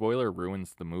 If a spoiler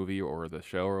ruins the movie or the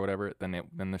show or whatever, then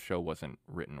the show wasn't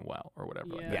written well or whatever.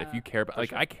 Like that. If Yeah, you care about, for like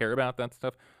sure. I care about that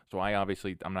stuff, so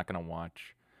I'm not gonna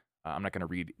watch. I'm not gonna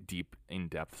read deep,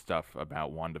 in-depth stuff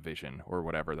about WandaVision or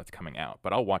whatever that's coming out.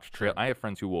 But I'll watch I have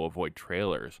friends who will avoid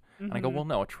trailers, and I go, well,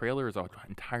 no, a trailer is an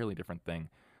entirely different thing.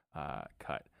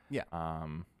 Cut. Yeah.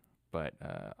 But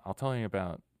I'll tell you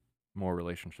about more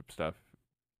relationship stuff.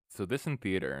 So this in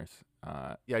theaters.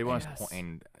 Yeah, you want Yes.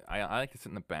 And I like to sit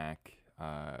in the back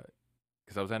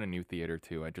because I was at a new theater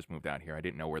too. I just moved out here. I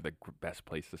didn't know where the best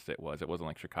place to sit was. It wasn't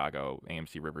like Chicago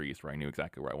AMC River East where I knew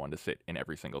exactly where I wanted to sit in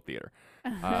every single theater.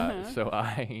 So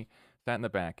I sat in the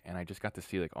back and I just got to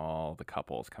see like all the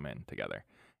couples come in together.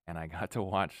 And I got to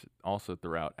watch also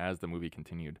throughout as the movie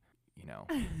continued, you know,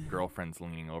 girlfriends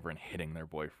leaning over and hitting their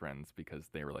boyfriends because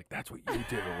they were like, "That's what you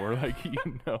do," or like, you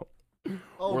know,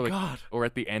 Oh or like, God. or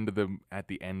at the end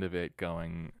of it,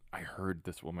 going, I heard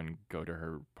this woman go to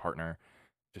her partner,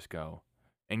 just go,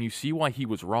 "And you see why he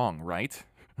was wrong, right?"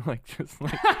 Like, just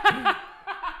like,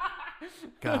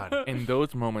 God. and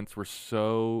those moments were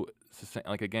so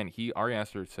like, again, Ari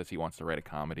Aster says he wants to write a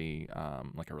comedy,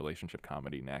 like a relationship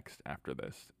comedy next after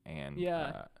this, and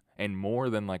Yeah. and more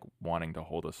than like wanting to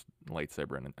hold a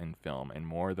lightsaber in film, and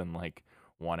more than like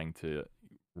wanting to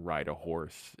ride a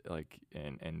horse like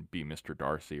and be Mr.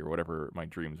 Darcy or whatever my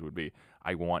dreams would be,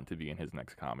 I want to be in his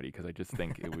next comedy because I just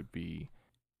think it would be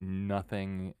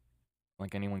nothing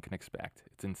like anyone can expect.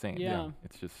 It's insane. Yeah.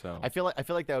 It's just so. I feel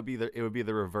like that would be it would be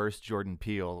the reverse Jordan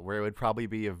Peele, where it would probably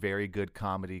be a very good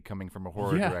comedy coming from a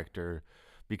horror Yeah. director,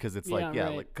 because it's Yeah, like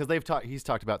right. like because he's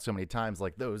talked about so many times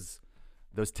like those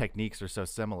techniques are so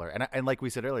similar, and like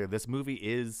we said earlier, this movie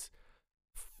is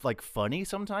like funny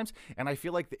sometimes, and I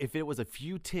feel like if it was a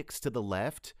few ticks to the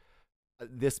left,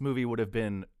 this movie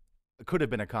could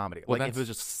have been a comedy. Well, like if it was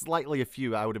just slightly a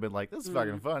few, I would have been like, "This is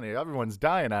fucking funny. Everyone's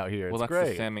dying out here. It's well,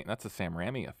 great." that's the Sam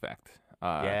Raimi effect.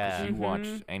 'Cause Yeah. you watch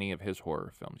any of his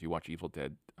horror films, you watch Evil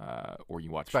Dead, or you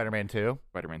watch Spider-Man 2.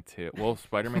 Spider-Man 2. Well,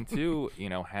 Spider-Man 2, you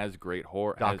know, has great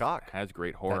horror. Doc Ock. has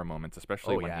great horror moments,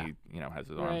 especially when yeah. he, you know, has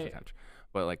his arms Right. attached.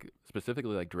 But like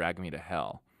specifically, like Drag Me to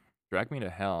Hell. Drag Me to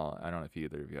Hell. I don't know if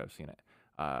either of you have seen it.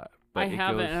 But I it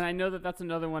haven't, goes- and I know that that's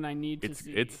another one I need to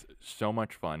see. It's so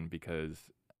much fun because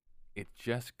it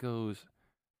just goes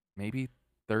maybe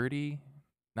 30,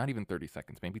 not even 30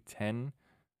 seconds, maybe 10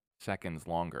 seconds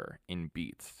longer in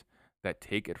beats that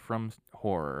take it from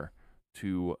horror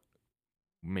to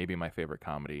maybe my favorite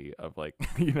comedy of like,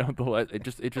 you know, it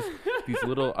just these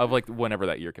little of like whenever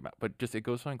that year came out, but just it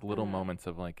goes from like little moments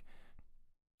of like,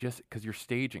 just because you're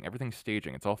staging, everything's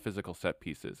staging. It's all physical set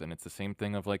pieces, and it's the same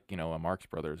thing of like, you know, a Marx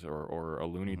Brothers or a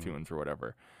Looney Tunes or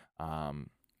whatever.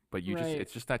 But you Right.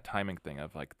 it's just that timing thing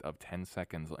of like of 10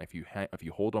 seconds. If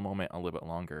you hold a moment a little bit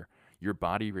longer, your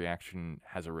body reaction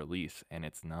has a release, and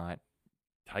it's not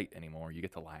tight anymore. You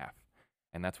get to laugh,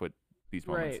 and that's what these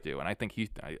moments Right. do. And I think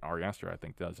Ari Aster, I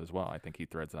think, does as well. I think he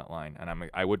threads that line, and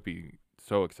I would be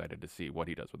so excited to see what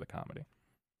he does with the comedy.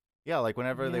 Yeah, like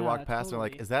whenever they Yeah, walk past, they're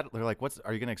like, totally. "Is that?" They're like,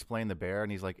 "Are you gonna explain the bear?"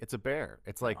 And he's like, "It's a bear."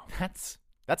 It's like Oh.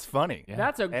 that's funny. Yeah.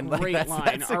 That's a And, like, great line.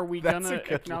 that's a- Are we that's gonna a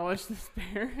good acknowledge this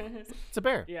bear? It's a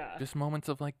bear. Yeah. Just moments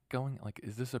of like going like,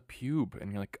 is this a pube?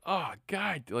 And you're like, oh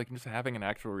God, like just having an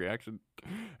actual reaction,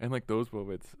 and like those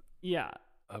moments Yeah.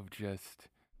 of just.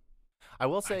 I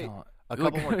will I say don't- a like-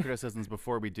 couple more criticisms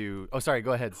before we do. Oh, sorry.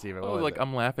 Go ahead, Steven. What Oh, was like it?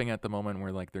 I'm laughing at the moment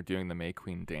where like they're doing the May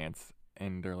Queen dance,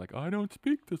 and they're like, I don't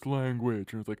speak this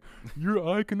language, and it's like,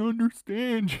 I can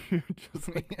understand you,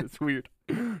 just like this weird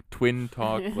twin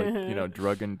talk, like, you know,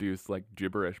 drug induced like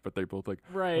gibberish, but they both like,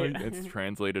 Right. it's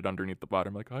translated underneath the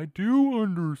bottom, like, I do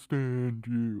understand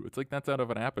you. It's like that's out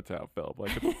of an Apatow film,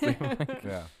 like it's the same, like,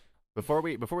 Yeah. Before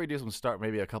we do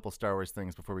maybe a couple Star Wars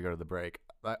things before we go to the break.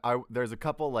 There's a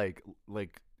couple like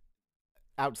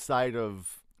outside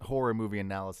of horror movie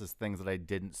analysis things that I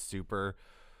didn't super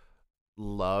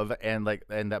love, and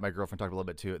that my girlfriend talked a little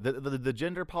bit too. The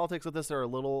gender politics of this are a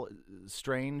little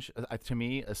strange to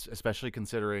me, especially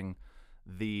considering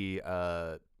the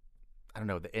I don't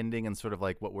know, the ending and sort of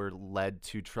like what we're led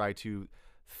to try to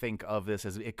think of this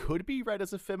as. It could be read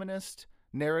as a feminist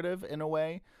narrative in a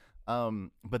way.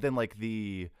 But then like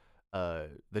the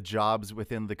jobs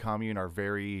within the commune are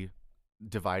very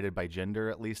divided by gender,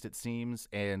 at least it seems,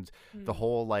 and the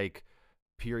whole like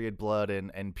period blood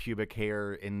and pubic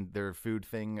hair in their food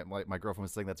thing, like my girlfriend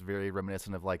was saying, that's very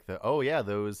reminiscent of like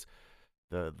those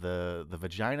the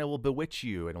vagina will bewitch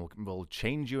you and will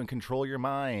change you and control your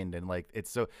mind, and like it's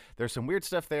so there's some weird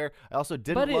stuff there. I also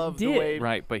didn't But it love the did. way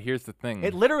right. But here's the thing.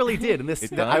 it literally did, and this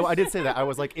It does? I did say that. I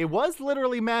was like, it was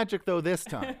literally magic though this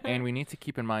time. And we need to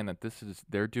keep in mind that this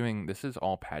is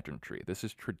all pageantry. This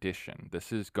is tradition.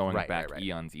 This is going Right, back right.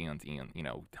 eons, you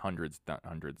know, hundreds,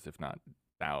 if not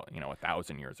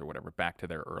 1,000 years or whatever, back to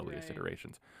their earliest Right.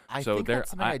 iterations. I So think there- that's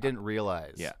something I didn't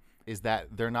realize. Yeah. Is that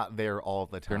they're not there all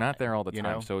the time. They're not there all the you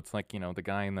time. know? So it's like, you know, the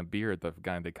guy in the beard, the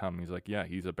guy they come, he's like, yeah,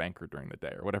 he's a banker during the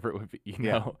day or whatever it would be, you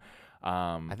Yeah. know.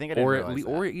 I think I didn't or realize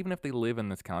or even if they live in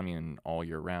this commune all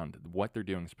year round, what they're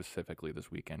doing specifically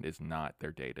this weekend is not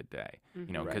their day to day.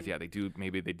 You know, because Right. they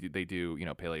do. You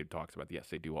know, Pele talks about, yes,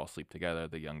 they do all sleep together.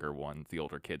 The younger ones, the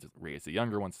older kids raise the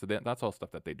younger ones. So that's all stuff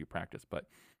that they do practice. But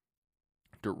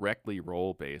directly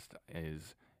role based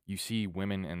is you see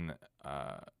women in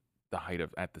the height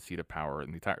of at the seat of power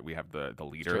in the entire. We have the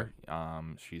leader.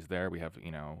 She's there. We have,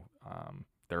 you know,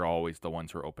 they're always the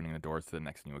ones who are opening the doors to the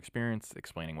next new experience,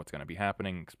 explaining what's going to be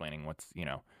happening, explaining what's,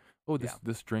 oh,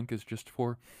 this drink is just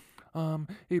for,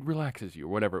 it relaxes you, or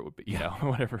whatever it would be,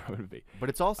 whatever it would be. But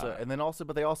it's also,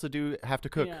 but they also do have to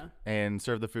cook Yeah. and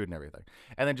serve the food and everything.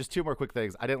 And then just two more quick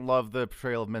things. I didn't love the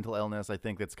portrayal of mental illness. I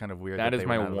think that's kind of weird. That is they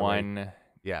my went out of their way- one.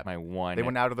 Yeah. My one. They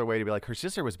went out of their way to be like, her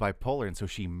sister was bipolar, and so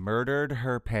she murdered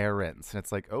her parents. And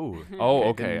it's like, oh, Oh,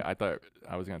 okay. Didn't- I thought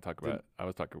I was going to talk about. I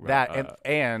was talking about that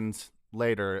and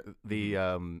later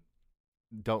the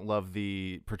don't love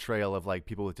the portrayal of like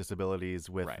people with disabilities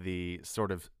with Right. the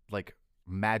sort of like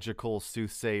magical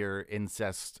soothsayer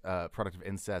incest product of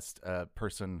incest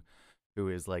person who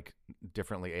is like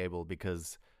differently able,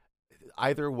 because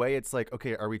either way it's like,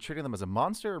 okay, are we treating them as a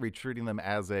monster, or are we treating them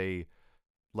as a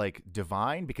like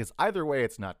divine? Because either way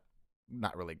it's not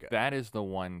really good. That is the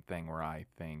one thing where I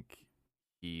think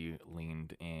he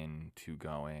leaned into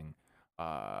going,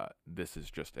 this is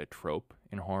just a trope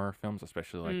in horror films,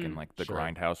 especially like in like the Sure.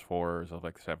 grindhouse horrors of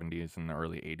like the 70s and the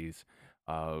early 80s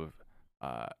of,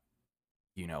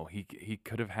 he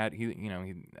could have had,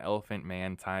 elephant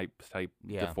man type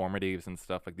Yeah. deformities and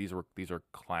stuff. Like these are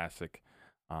classic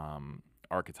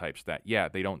archetypes that,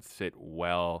 they don't sit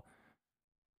well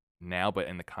now, but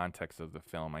in the context of the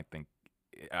film, I think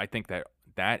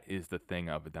that is the thing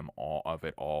of it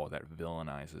all that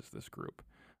villainizes this group.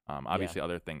 Obviously,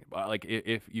 other things like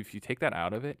if you take that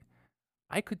out of it,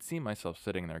 I could see myself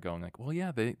sitting there going like, well,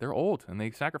 yeah, they're old and they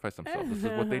sacrifice themselves. This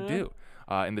is what they do.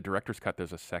 In the director's cut,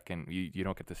 there's a second. You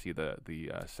don't get to see the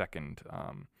second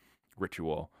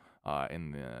ritual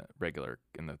in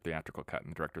the theatrical cut. In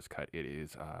the director's cut, it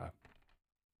is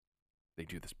they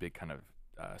do this big kind of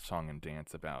song and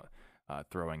dance about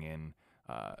throwing in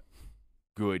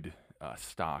good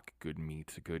stock, good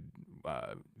meat, good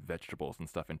vegetables and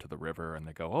stuff into the river, and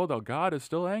they go, oh, the god is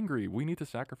still angry. We need to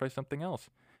sacrifice something else.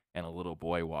 And a little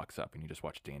boy walks up, and you just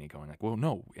watch Danny going like, well,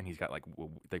 no. And he's got like,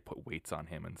 they put weights on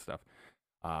him and stuff.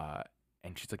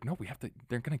 And she's like, no, we have to,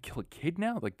 they're going to kill a kid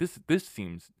now? Like this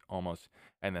seems almost,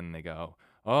 and then they go,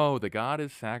 oh, the god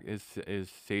is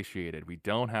satiated. We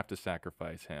don't have to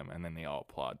sacrifice him. And then they all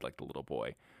applaud like the little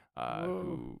boy,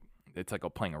 who it's like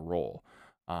playing a role.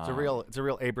 It's a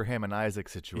real Abraham and Isaac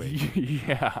situation.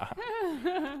 Yeah.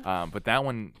 But that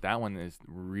one is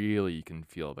really, you can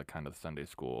feel the kind of Sunday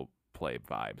school play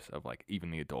vibes of like even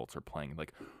the adults are playing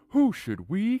like, who should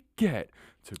we get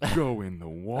to go in the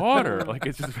water? Like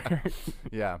it's just very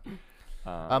Yeah.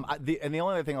 The only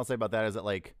other thing I'll say about that is that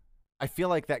like I feel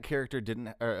like that character didn't,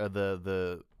 or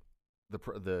the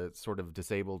sort of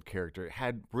disabled character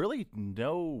had really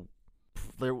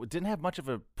there didn't have much of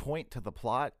a point to the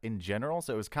plot in general,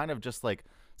 so it was kind of just like,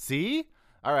 see,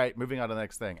 all right, moving on to the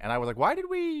next thing. And I was like, why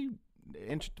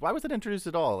was it introduced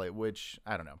at all? Which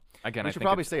I don't know. Again, we should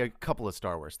probably say a couple of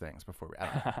Star Wars things before we. I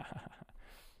don't know.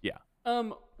 Yeah.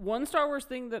 One Star Wars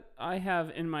thing that I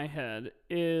have in my head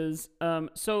is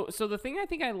so the thing I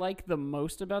think I like the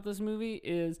most about this movie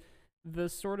is the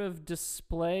sort of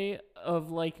display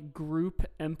of like group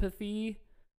empathy.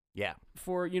 Yeah.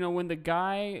 For, when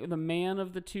the man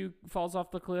of the two falls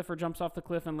off the cliff or jumps off the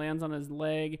cliff and lands on his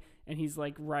leg and he's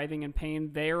like writhing in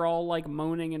pain, they're all like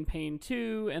moaning in pain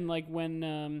too. And like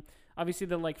when, obviously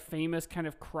the like famous kind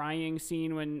of crying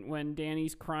scene when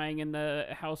Danny's crying in the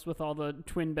house with all the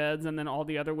twin beds and then all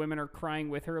the other women are crying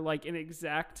with her, like in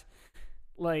exact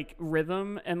like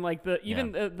rhythm. And like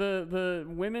the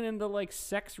women in the like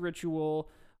sex ritual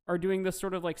are doing this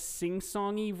sort of like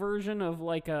sing-songy version of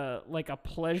like a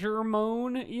pleasure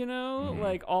moan,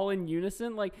 like all in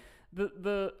unison, like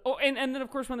and then of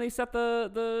course when they set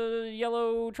the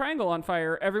yellow triangle on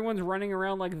fire, everyone's running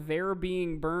around like they're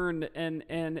being burned, and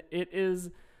it is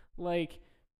like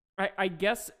I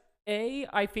guess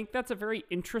I think that's a very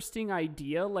interesting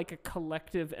idea, like a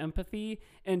collective empathy,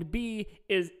 and B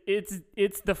is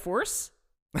it's the Force.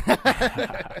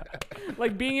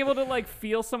 Like being able to like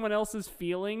feel someone else's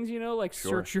feelings, like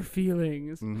search your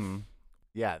feelings. Mm-hmm.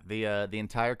 Yeah, the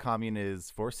entire commune is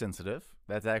Force sensitive.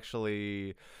 That's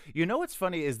actually, what's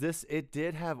funny is this. It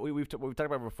did have we've talked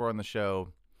about it before on the show.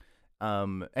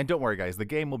 And don't worry, guys, the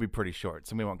game will be pretty short,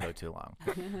 so we won't go too long.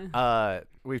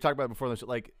 We've talked about it before on the show.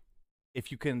 Like,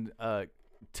 if you can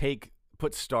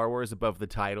put Star Wars above the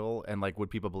title, and like, would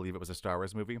people believe it was a Star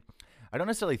Wars movie? I don't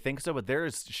necessarily think so, but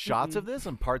there's shots of this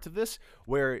and parts of this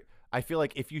where I feel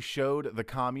like if you showed the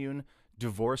commune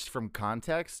divorced from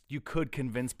context, you could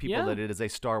convince people that it is a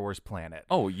Star Wars planet.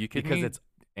 Oh, you could, because it's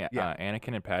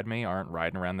Anakin and Padme aren't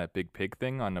riding around that big pig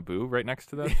thing on Naboo right next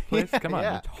to that place. Come on,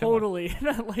 yeah. Totally.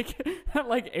 That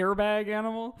like airbag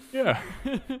animal. Yeah,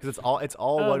 because it's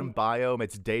all one biome.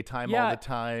 It's daytime all the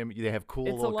time. They have cool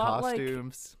little lot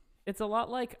costumes. It's a lot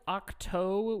like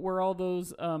Octo, where all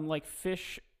those like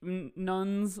fish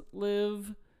nuns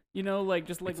live. You know, like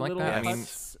just like It's like little that. I mean,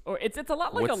 huts. Or it's a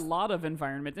lot like a what's- lot of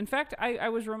environments. In fact, I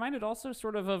was reminded also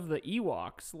sort of the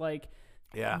Ewoks. Like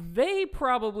Yeah. they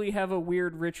probably have a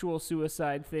weird ritual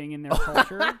suicide thing in their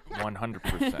culture.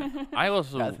 100%. I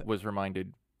also was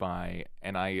reminded by,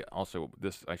 and I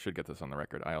should get this on the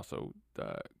record. I also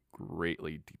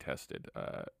greatly detested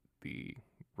the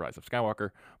Rise of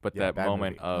Skywalker, but Yeah, that bad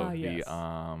moment movie. of Yes.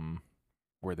 the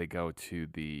where they go to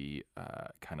the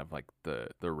kind of like the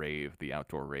rave, the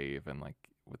outdoor rave, and like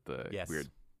with the Yes. weird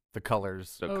The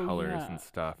colors. the Oh, colors yeah. and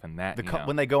stuff, and that The you know,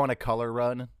 when they go on a color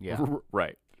run. Yeah.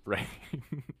 right.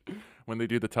 When they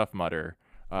do the Tough Mudder,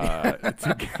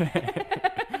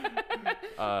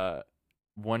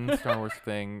 one Star Wars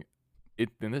thing.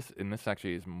 In this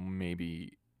actually is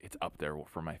maybe it's up there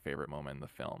for my favorite moment in the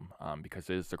film, because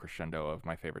it is the crescendo of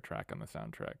my favorite track on the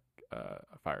soundtrack,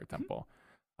 Fire Temple,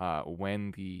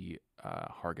 when the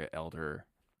Harga Elder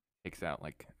takes out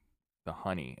like the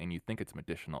honey, and you think it's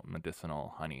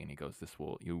medicinal honey, and he goes,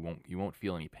 you won't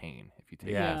feel any pain if you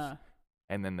take Yeah. this.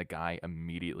 And then the guy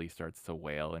immediately starts to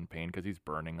wail in pain because he's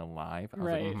burning alive. I was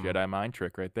Right. like, Jedi mind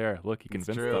trick right there. Look, he It's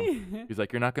convinced true. them. He's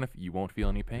like, you won't feel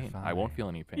any pain. I won't fine. feel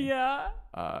any pain. Yeah.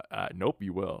 Nope,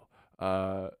 you will.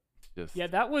 Just Yeah,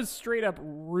 that was straight up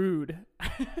rude.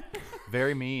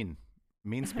 Very mean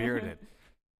spirited.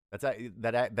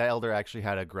 That elder actually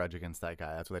had a grudge against that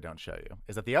guy. That's what they don't show you.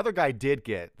 Is that the other guy did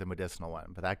get the medicinal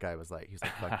one, but that guy was like, he's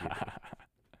like, fuck you.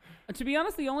 To be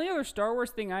honest, the only other Star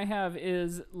Wars thing I have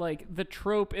is like the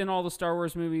trope in all the Star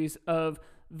Wars movies of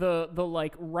the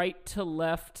like right to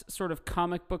left sort of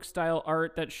comic book style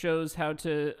art that shows how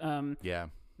to Yeah.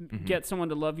 get someone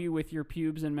to love you with your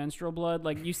pubes and menstrual blood.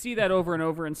 Like you see that over and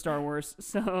over in Star Wars.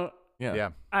 So yeah. Yeah.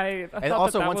 I thought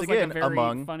also, that once was again, like a very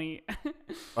among- funny.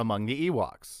 Among the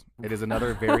Ewoks. It is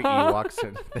another very Ewok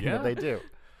thing Yeah. that they do.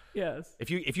 Yes. If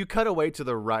you cut away to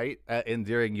the right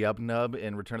during Yub Nub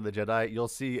in Return of the Jedi, you'll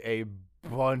see a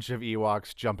bunch of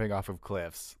Ewoks jumping off of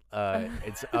cliffs.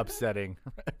 It's upsetting,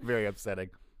 very upsetting.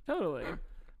 Totally.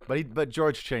 But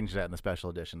George changed that in the special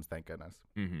editions. Thank goodness.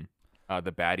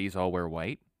 The baddies all wear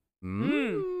white.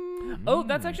 Oh,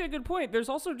 that's actually a good point. There's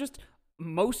also just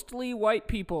mostly white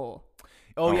people.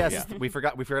 Oh, Oh, yes, yeah. we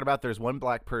forgot about. There's one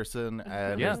black person.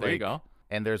 And Yeah, there's there you like- go.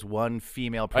 And there's one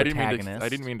female I protagonist.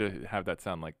 didn't mean to have that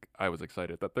sound like I was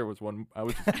excited that there was one. I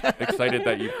was just excited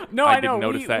that you. No, I I know. didn't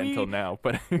notice We- that we- until now,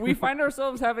 but We find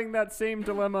ourselves having that same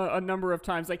dilemma a number of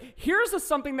times. Like, here's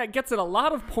something that gets it a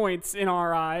lot of points in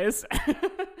our eyes.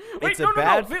 Wait, It's a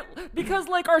bad- because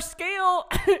like our scale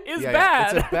is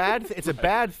Yeah, bad. It's a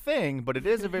bad thing, but it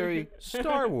is a very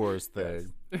Star Wars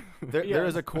thing. There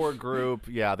is a core group.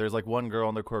 Yeah, there's like one girl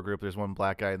in the core group. There's one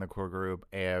black guy in the core group,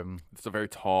 and it's a very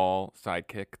tall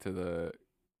sidekick to the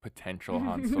potential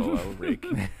Han Solo Rick.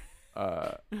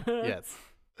 yes,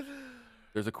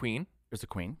 There's a queen. there's a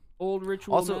queen. Old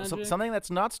ritual Also, magic. something that's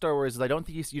not Star Wars is I don't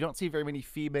think you don't see very many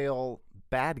female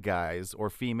bad guys or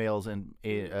females in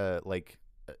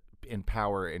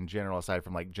power in general, aside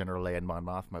from like General Leia and Mon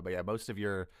Mothma. But yeah, most of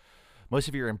your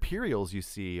Imperials you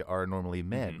see are normally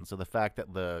men. So the fact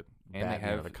that the And bad, they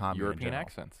have the commune in European general-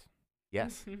 accents.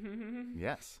 Yes.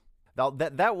 Yes.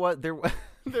 That was there.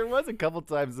 There was a couple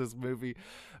times this movie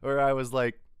where I was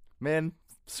like, man,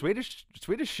 Swedish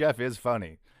Chef is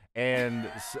funny, and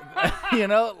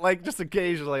like just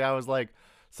occasionally I was like,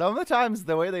 some of the times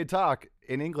the way they talk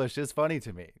in English is funny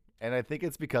to me, and I think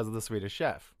it's because of the Swedish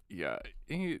Chef. Yeah,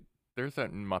 there's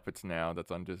that Muppets Now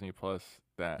that's on Disney Plus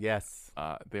that Yes.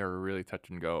 they're really touch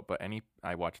and go. But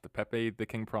I watch the Pepe the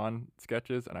King Prawn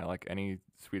sketches, and I like any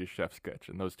Swedish Chef sketch,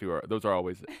 and those are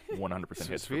always 100%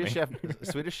 hits for me.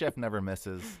 Swedish Chef never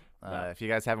misses. If you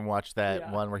guys haven't watched that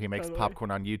Yeah, one where he makes totally.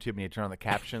 popcorn on YouTube and you turn on the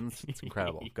captions, it's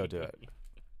incredible. Go do it.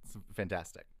 It's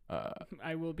fantastic.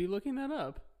 I will be looking that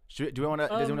up. Does anyone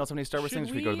else have any Star Wars should things?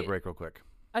 Should we go to the we- break real quick?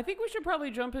 I think we should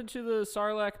probably jump into the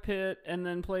Sarlacc pit and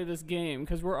then play this game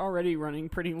because we're already running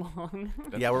pretty long.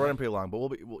 Yeah, we're running pretty long, but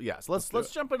so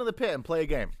let's jump into the pit and play a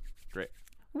game. Great.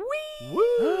 Woo!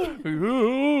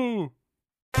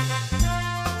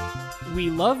 We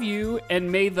love you,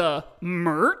 and may the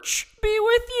merch be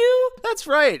with you. That's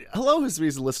right. Hello,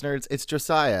 Who's listeners. It's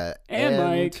Josiah And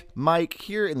Mike. Mike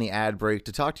here in the ad break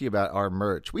to talk to you about our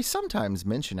merch. We sometimes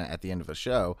mention it at the end of the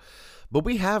show, but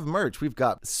we have merch. We've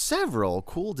got several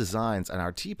cool designs on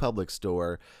our TeePublic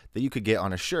store that you could get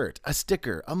on a shirt, a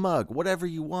sticker, a mug, whatever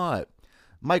you want.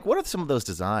 Mike, what are some of those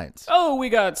designs? Oh, we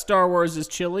got Star Wars'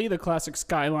 chili, the classic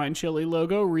Skyline chili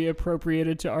logo,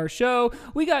 reappropriated to our show.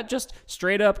 We got just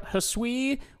straight up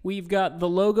Hasui. We've got the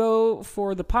logo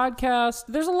for the podcast.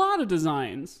 There's a lot of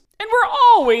designs. And we're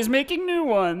always making new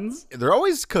ones. They're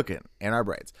always cooking in our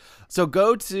brains. So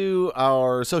go to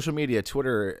our social media,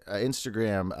 Twitter,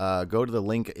 Instagram. Go to the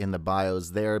link in the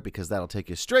bios there because that'll take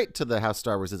you straight to the How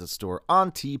Star Wars Is It store on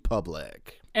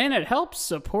TeePublic. And it helps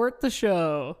support the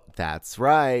show. That's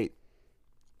right.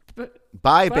 But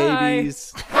Bye, Bye.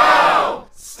 babies. How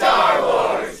Star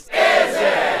Wars is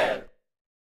it?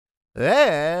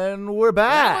 And we're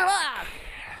back.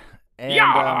 And,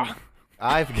 Yeah.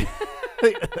 I've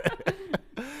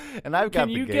and I've got Can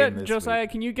the you game get this Josiah?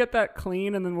 week. Can you get that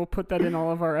clean, and then we'll put that in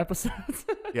all of our episodes?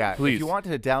 Yeah, Please. if you want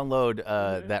to download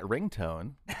that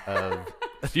ringtone of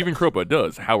Stephen Kropa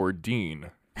does Howard Dean.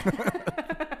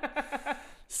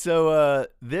 so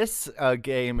this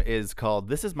game is called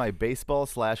This Is My Baseball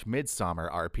 / Midsummer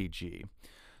RPG.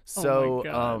 So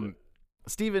God.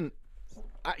 Stephen,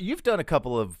 you've done a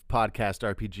couple of podcast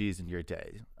RPGs in your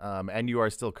day, and you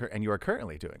are still and you are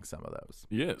currently doing some of those.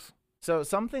 Yes. So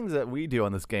some things that we do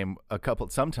on this game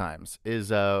sometimes is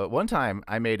one time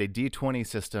I made a D20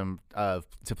 system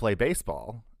to play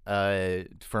baseball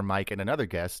for Mike and another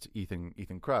guest,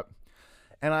 Ethan Krupp,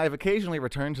 and I've occasionally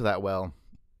returned to that well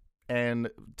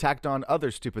and tacked on other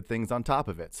stupid things on top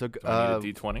of it. So I need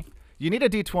a D20. you need a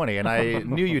D20, and I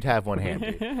knew you'd have one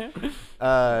handy.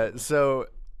 So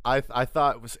I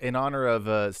thought it was in honor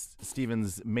of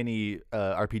Steven's mini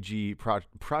RPG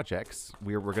projects,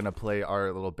 we're going to play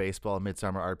our little baseball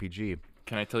Midsummer RPG.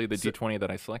 Can I tell you the D20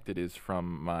 that I selected is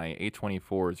from my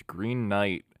A24's Green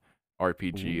Knight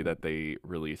RPG that they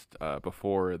released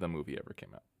before the movie ever came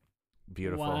out.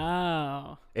 Beautiful.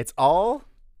 Wow. It's all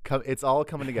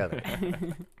coming together.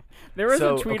 There was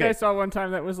So, a tweet okay. I saw one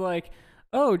time that was like,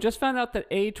 "Oh, just found out that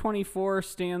A24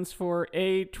 stands for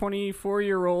a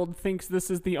 24-year-old thinks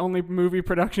this is the only movie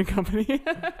production company."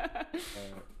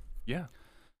 Yeah.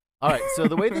 All right. So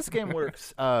the way this game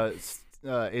works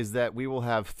is that we will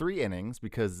have 3 innings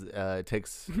because it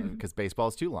takes because baseball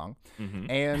is too long,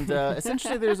 and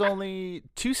essentially there's only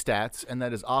 2 stats, and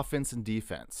that is offense and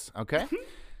defense. Okay.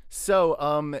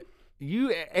 So you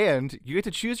get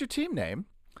to choose your team name.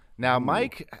 Now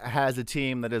Mike has a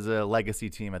team that is a legacy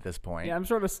team at this point. Yeah, I'm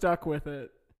sort of stuck with it.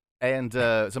 And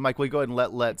so Mike, will you go ahead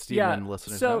and let Steven and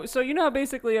listeners know? So you know how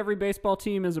basically every baseball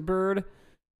team is a bird?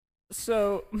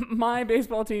 So my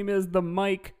baseball team is the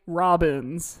Mike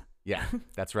Robins, Yeah,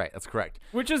 that's right. That's correct.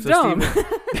 which is So dumb.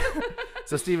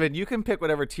 So, Steven, you can pick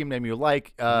whatever team name you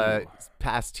like.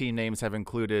 Past team names have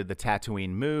included the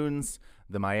Tatooine Moons,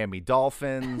 the Miami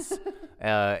Dolphins,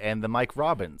 and the Mike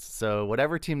Robins. So,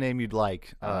 whatever team name you'd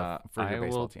like for your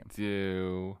baseball team. I will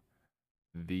do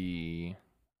the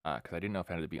because I didn't know if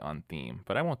it had to be on theme,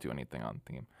 but I won't do anything on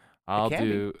theme. I'll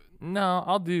do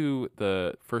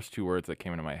the first 2 words that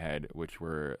came into my head, which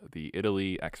were the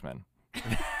Italy X-Men.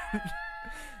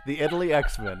 The Italy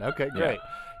X-Men. Okay, great.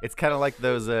 It's kind of like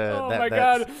those oh that my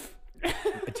God.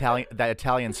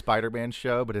 Italian Spider-Man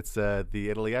show, but it's the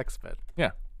Italy X-Men.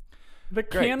 Yeah. The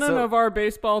Great, canon so- of our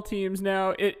baseball teams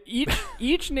now,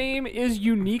 each name is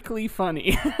uniquely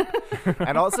funny.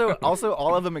 And also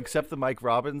all of them except the Mike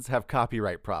Robins have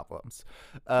copyright problems.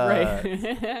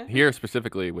 Right. Here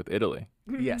specifically with Italy.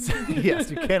 Yes, yes,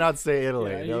 you cannot say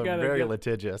Italy. Yeah, you They're gotta very get-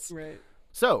 litigious. Right.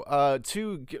 So,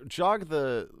 to jog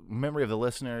the memory of the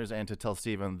listeners and to tell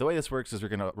Steven, the way this works is we're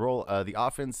going to roll the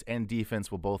offense and defense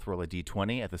will both roll a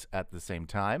d20 at the same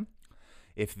time.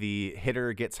 If the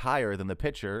hitter gets higher than the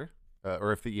pitcher,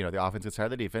 or if the offense gets higher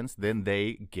than the defense, then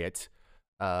they get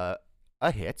a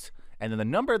hit, and then the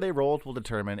number they rolled will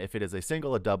determine if it is a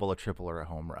single, a double, a triple, or a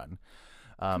home run.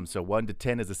 So 1 to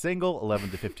 10 is a single, 11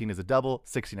 to 15 is a double,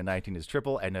 16 to 19 is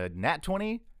triple, and a nat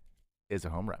 20 is a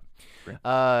home run.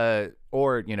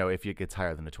 Or, if it gets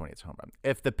higher than a 20, it's a home run.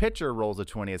 If the pitcher rolls a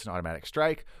 20, it's an automatic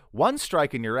strike. 1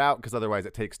 strike and you're out because otherwise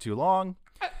it takes too long.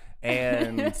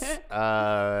 And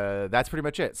that's pretty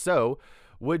much it. So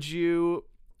would you,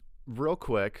 real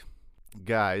quick,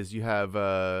 guys, you have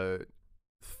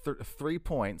 3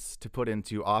 points to put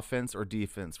into offense or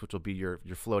defense, which will be your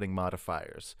floating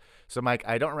modifiers. So, Mike,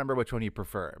 I don't remember which one you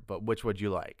prefer, but which would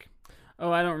you like?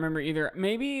 Oh, I don't remember either.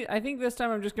 Maybe I think this time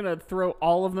I'm just gonna throw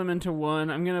all of them into one.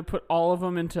 I'm gonna put all of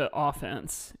them into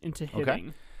offense, into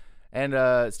hitting.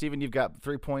 And Steven, you've got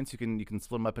 3 points. You can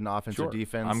split them up into offense or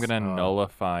defense. I'm gonna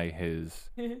nullify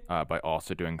his by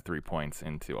also doing 3 points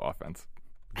into offense.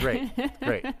 Great.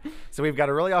 So we've got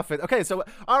a really offense. Okay, so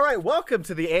all right, welcome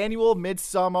to the annual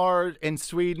Midsummer in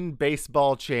Sweden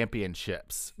Baseball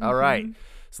Championships. All right.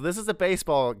 So this is a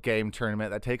baseball game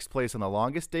tournament that takes place on the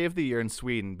longest day of the year in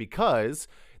Sweden because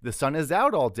the sun is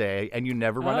out all day and you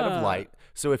never run out of light.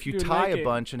 So if you Dude, tie like a it.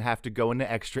 bunch and have to go into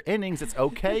extra innings, it's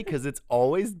okay because it's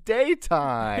always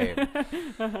daytime.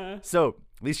 So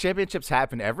These championships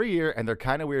happen every year, and they're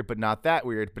kind of weird, but not that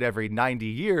weird. But every 90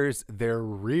 years, they're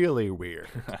really weird.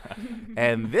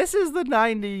 And this is the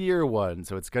 90-year one,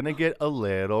 so it's going to get a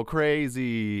little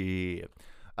crazy.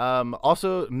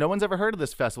 Also, no one's ever heard of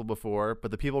this festival before,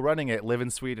 but the people running it live in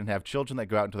Sweden, have children that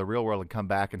go out into the real world and come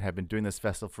back and have been doing this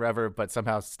festival forever, but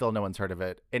somehow still no one's heard of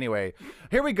it. Anyway,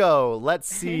 here we go. Let's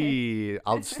see.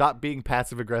 I'll stop being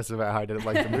passive-aggressive about how I didn't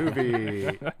like the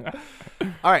movie.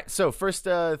 All right, so first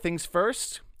things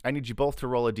first, I need you both to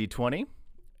roll a d20,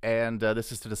 and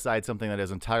this is to decide something that is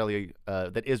entirely,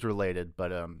 that is related,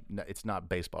 but it's not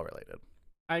baseball related.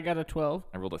 I got a 12.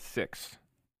 I rolled a 6.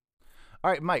 All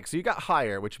right, Mike, so you got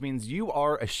higher, which means you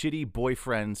are a shitty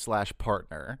boyfriend /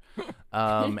 partner.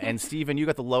 And Steven, you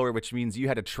got the lower, which means you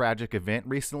had a tragic event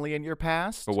recently in your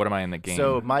past. But what am I in the game?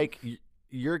 So, Mike,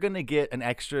 you're going to get an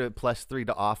extra +3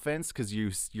 to offense because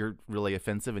you're really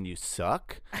offensive and you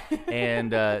suck.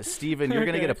 And Steven, you're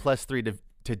going to get a +3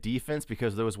 to defense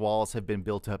because those walls have been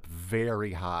built up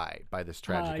very high by this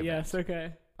tragic event. Yes,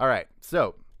 okay. All right,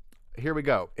 so here we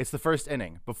go. It's the first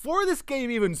inning. Before this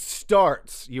game even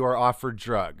starts, you are offered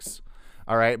drugs.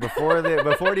 All right, before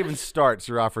it even starts,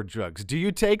 you're offered drugs. Do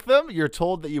you take them? You're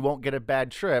told that you won't get a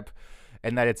bad trip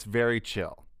and that it's very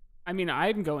chill. I mean,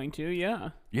 I'm going to, yeah.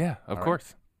 Yeah, of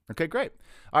course. Okay, great.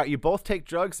 All right, you both take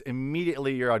drugs.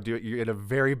 Immediately, you're in a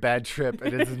very bad trip.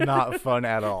 It is not fun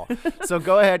at all. So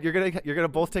go ahead. You're gonna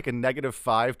both take a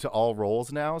 -5 to all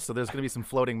rolls now. So there's gonna be some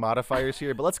floating modifiers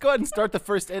here. But let's go ahead and start the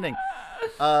first inning.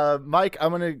 Mike,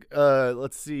 I'm gonna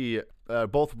let's see.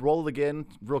 Both roll again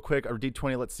real quick. Or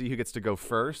d20. Let's see who gets to go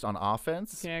first on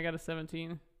offense. Okay, I got a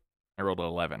 17. I rolled an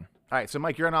 11. All right, so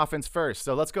Mike, you're on offense first.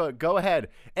 So let's go ahead.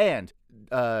 And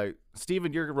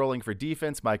Steven, you're rolling for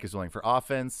defense. Mike is rolling for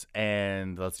offense.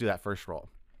 And let's do that first roll.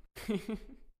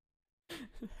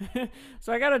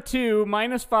 So I got a 2,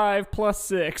 -5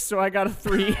 +6, so I got a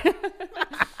 3.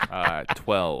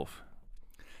 12.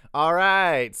 All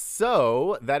right,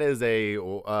 so that is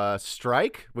a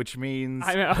strike, which means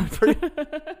I'm out.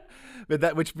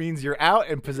 which means you're out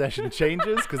and possession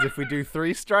changes. Because if we do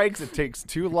 3 strikes, it takes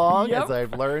too long, Yep. as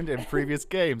I've learned in previous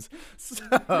games.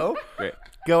 So Great.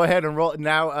 go ahead and roll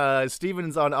now.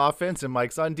 Steven's on offense and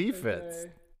Mike's on defense.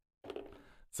 Okay.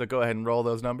 So go ahead and roll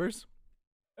those numbers.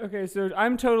 Okay, so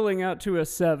I'm totaling out to a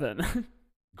 7.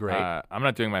 Great. I'm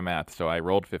not doing my math, so I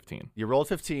rolled 15. You rolled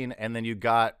 15, and then you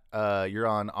got you're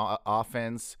on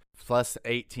offense.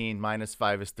 +18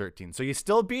 -5 is 13. So you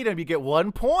still beat him. You get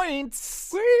 1 point.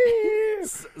 So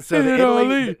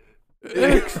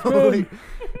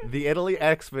the Italy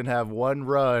X-Men have 1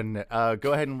 run.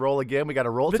 Go ahead and roll again. We got to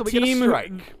roll till we get a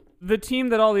strike. The team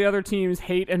that all the other teams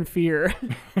hate and fear.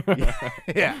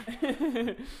 Yeah.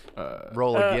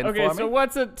 Roll again okay, for me. so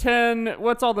what's a 10?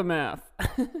 What's all the math?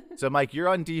 So Mike, you're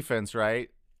on defense, right?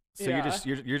 So Yeah.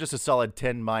 you're just a solid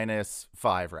 10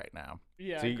 -5 right now.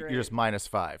 Yeah, So great. you're just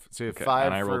 -5. So Okay, 5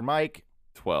 and I for rolled- Mike,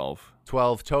 12.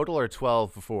 12 total, or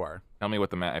 12 before? Tell me what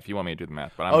the math, if you want me to do the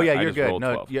math. But Oh yeah, I you're just good. rolled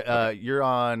No, 12. you're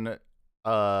on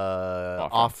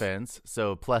offense.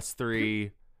 So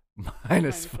 +3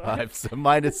 -5, so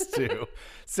 -2.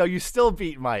 So you still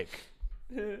beat Mike.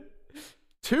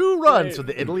 2 runs Great. for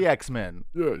the Italy X-Men.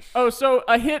 Yes. Oh, so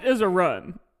a hit is a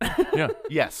run. Yeah.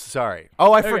 Yes, sorry.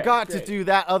 Oh, I Okay, forgot to great. do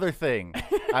that other thing.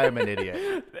 I am an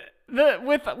idiot.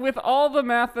 With all the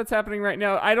math that's happening right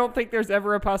now, I don't think there's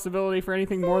ever a possibility for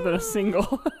anything more than a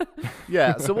single.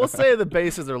 Yeah, so we'll say the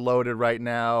bases are loaded right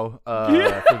now.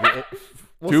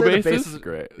 We'll 2 say the bases?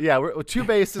 Great. Yeah, 2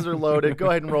 bases are loaded. Go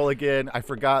ahead and roll again. I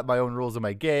forgot my own rules of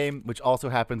my game, which also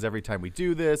happens every time we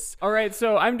do this. All right,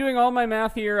 so I'm doing all my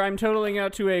math here. I'm totaling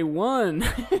out to a 1.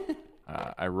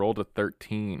 I rolled a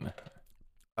 13.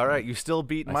 All right, you still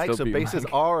beat I Mike, still so beat bases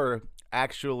Mike. are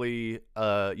actually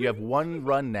you have 1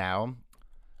 run now,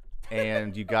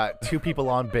 and you got 2 people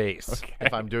on base,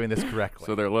 if I'm doing this correctly.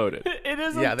 So they're loaded. It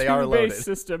is Yeah, a they are loaded. 2-base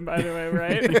system, by the way,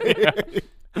 right?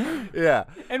 Yeah.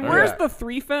 And All where's right. the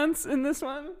 3 fence in this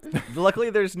one? Luckily,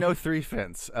 there's no 3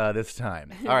 fence this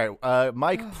time. All right,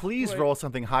 Mike, please roll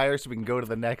something higher so we can go to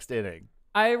the next inning.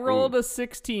 I rolled a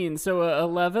 16, so a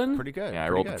 11. Pretty good. Yeah, I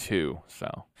pretty rolled good. a 2,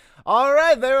 so. All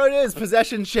right, there it is.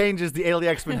 Possession changes. The Italy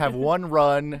X-Men have 1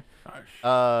 run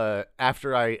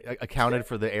after I accounted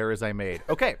for the errors I made.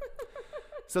 Okay.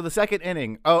 So the second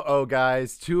inning,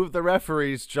 guys, 2 of the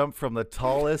referees jump from the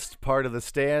tallest part of the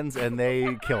stands and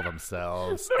they kill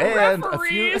themselves. And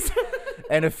referees.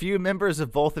 a few members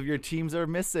of both of your teams are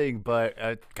missing, but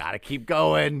gotta keep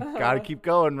going. Gotta keep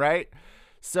going, right?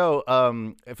 So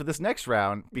for this next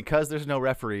round, because there's no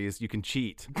referees, you can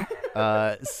cheat.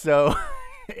 So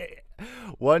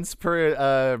Once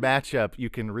per matchup, you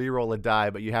can re-roll a die,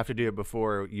 but you have to do it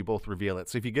before you both reveal it.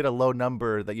 So if you get a low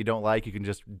number that you don't like, you can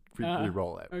just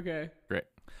re-roll it. Okay. Great.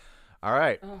 All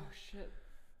right. Oh shit.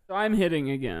 So I'm hitting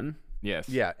again. Yes.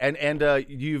 Yeah, and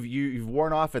you've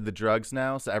worn off of the drugs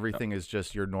now, so everything is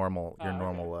just your normal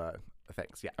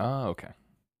things. Yeah. Oh, okay.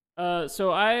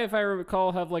 So I, if I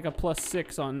recall, have like a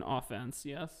 +6 on offense.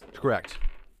 Yes. Correct.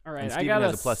 All right. And I Steven got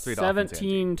has a a +3 to offense,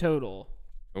 17 total.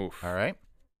 Oof. All right.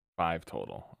 5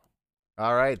 total.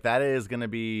 All right. That is going to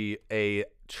be a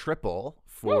triple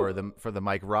for the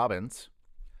Mike Robbins.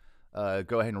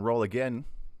 Go ahead and roll again.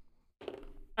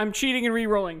 I'm cheating and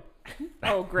re-rolling.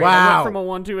 Oh, great. I Wow. went from a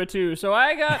 1 to a 2. So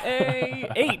I got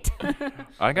a 8.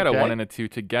 I got Okay. a 1 and a 2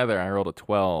 together. I rolled a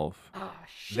 12.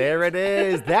 There it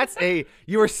is.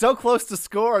 You were so close to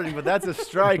scoring, but that's a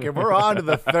strike, and we're on to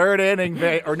the third inning.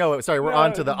 We're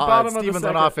on to the bottom of the Stevens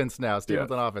on second. offense now.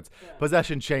 Stevens on offense.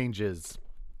 Possession changes.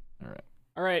 All right.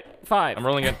 All right. 5. I'm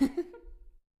rolling it.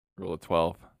 Roll a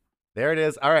 12. There it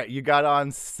is. All right, you got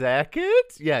on second?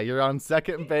 Yeah, you're on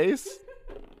second base.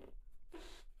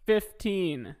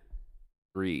 15.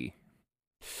 3.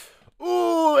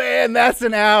 Ooh, and that's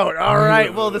an out. All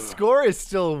right. Well, the score is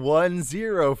still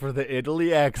 1-0 for the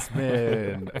Italy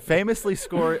X-Men. Famously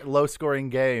low-scoring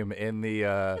game in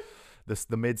the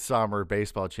Midsummer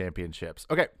Baseball Championships.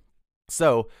 Okay.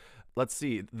 So, let's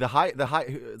see.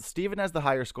 Steven has the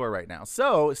higher score right now.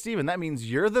 So, Steven, that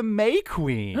means you're the May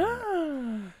Queen.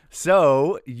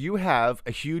 So, you have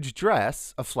a huge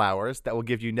dress of flowers that will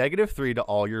give you -3 to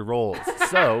all your rolls.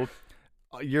 So,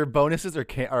 your bonuses are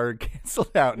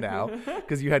canceled out now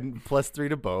because you had +3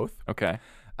 to both. Okay.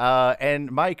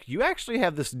 And Mike, you actually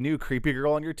have this new creepy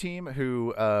girl on your team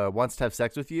who wants to have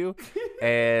sex with you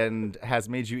and has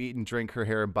made you eat and drink her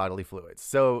hair and bodily fluids.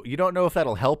 So you don't know if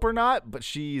that'll help or not, but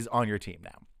she's on your team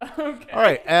now. Okay. All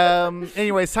right.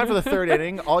 Anyways, time for the third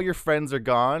inning. All your friends are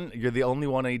gone. You're the only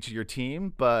one on each of your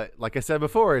team. But like I said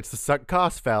before, it's the sunk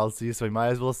cost fallacy, so we might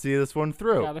as well see this one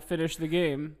through. Gotta finish the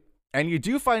game. And you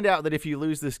do find out that if you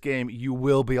lose this game, you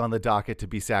will be on the docket to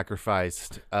be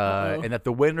sacrificed, and that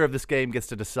the winner of this game gets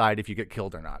to decide if you get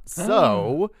killed or not.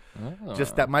 So,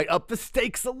 just that might up the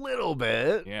stakes a little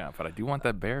bit. Yeah, but I do want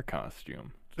that bear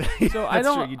costume. So I That's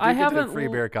don't. true. You do I get haven't the free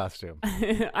bear costume.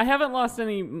 I haven't lost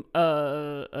any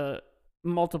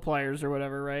multipliers or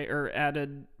whatever, right? Or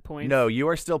added points. No, you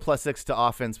are still +6 to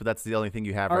offense, but that's the only thing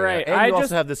you have All right right, now. And I you just-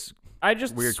 also have this. I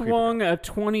just Weird creepy swung a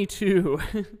 22.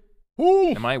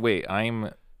 Ooh.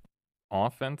 I'm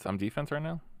offense? I'm defense right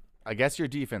now? I guess you're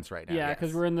defense right now. Yeah, because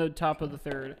yes. we're in the top of the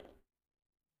third.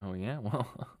 Oh, yeah? Well,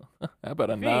 how about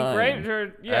a Think, 9? right?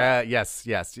 Or- yeah. Yes.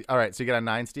 All right, so you got a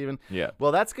 9, Steven? Yeah.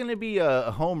 Well, that's going to be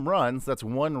a home run. So that's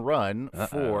 1 run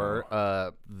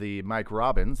for the Mike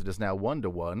Robbins. It is now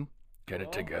 1-1. Get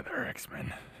it together,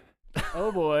 X-Men.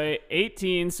 Oh boy,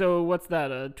 18. So what's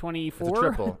that? A 24? It's a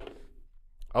triple.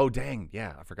 Oh, dang.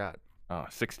 Yeah, I forgot. Oh,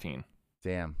 16.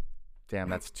 Damn,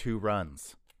 that's 2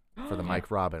 runs for the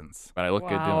Mike Robbins. But I look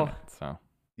good Wow. doing it, so.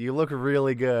 You look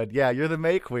really good. Yeah, you're the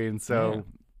May Queen, so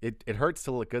it hurts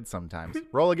to look good sometimes.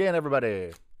 Roll again,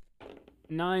 everybody.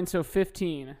 9, so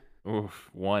 15. Oof,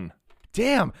 1.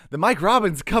 Damn, the Mike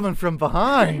Robbins coming from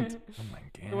behind. Oh, my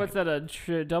God. So what's that?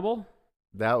 A double?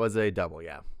 That was a double,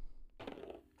 yeah.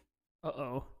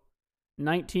 Uh-oh.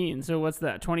 19. So what's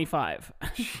that? 25.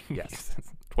 Yes.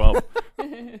 12.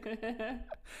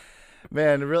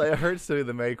 Man, it hurts to be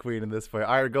the May Queen in this point.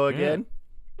 All right, go again.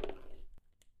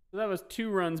 So that was 2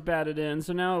 runs batted in.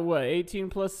 So now what? 18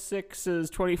 plus 6 is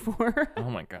 24. Oh,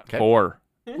 my God. Okay. 4.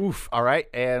 Oof. All right,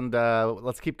 and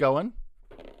let's keep going.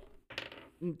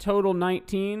 Total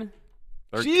 19.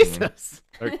 13. Jesus.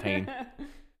 13.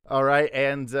 All right,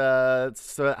 and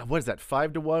so what is that?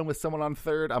 5-1 with someone on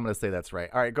third. I'm gonna say that's right.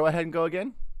 All right, go ahead and go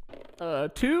again.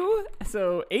 2,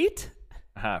 so 8.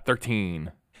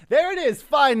 13. There it is.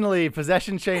 Finally,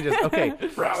 possession changes. Okay,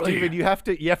 Rally. Steven, you have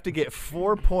to get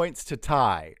 4 points to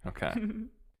tie, Okay.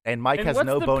 and Mike And has what's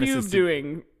no the bonuses. pube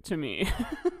doing to me?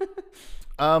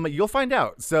 You'll find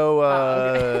out. So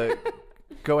okay.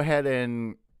 go ahead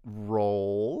and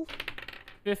roll.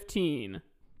 15.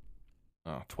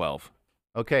 Oh, 12.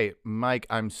 Okay, Mike,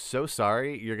 I'm so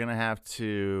sorry. You're gonna have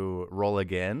to roll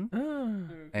again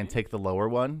and take the lower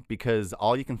one because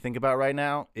all you can think about right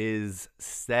now is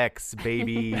sex,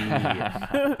 baby.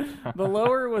 The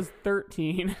lower was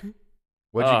 13.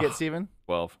 What'd you Ugh. get, Steven?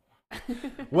 12.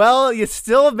 Well, you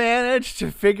still managed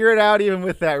to figure it out even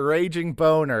with that raging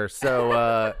boner.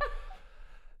 So,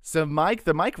 so Mike,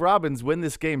 the Mike Robbins win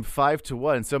this game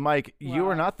 5-1. So, Mike, you are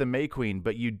Wow. not the May Queen,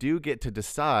 but you do get to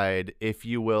decide if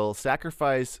you will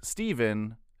sacrifice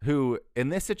Steven who in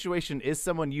this situation is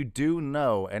someone you do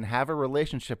know and have a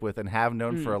relationship with and have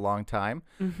known for a long time,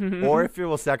 or if you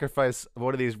will sacrifice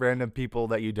one of these random people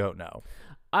that you don't know.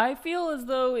 I feel as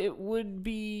though it would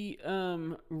be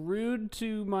rude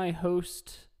to my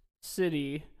host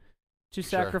city to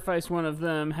sacrifice one of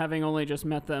them, having only just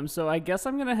met them. So I guess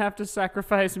I'm going to have to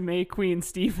sacrifice May Queen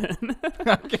Stephen.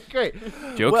 Okay, great.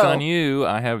 Joke's Well, on you.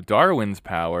 I have Darwin's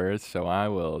powers, so I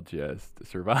will just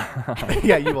survive.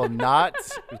 Yeah, you will not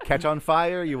catch on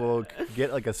fire. You will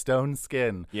get like a stone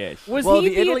skin. Yes. Was Well, he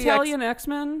the the Italy Italian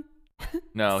X-Men?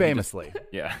 No. Famously.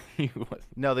 Yeah. He was.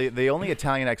 No, the only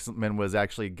Italian X-Men was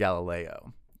actually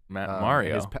Galileo.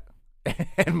 Mario.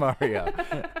 And Mario.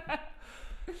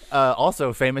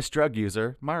 Also, famous drug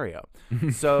user, Mario.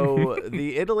 So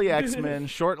the Italy X-Men,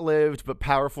 short-lived but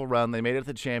powerful run. They made it to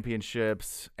the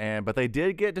championships, but they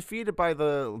did get defeated by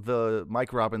the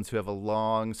Mike Robbins, who have a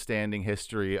long-standing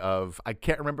history of. I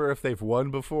can't remember if they've won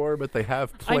before, but they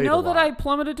have I played. know a that lot. I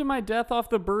plummeted to my death off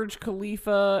the Burj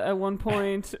Khalifa at one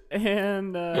point,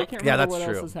 and I can't remember that's what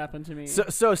true. else has happened to me.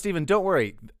 So Stephen, don't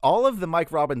worry. All of the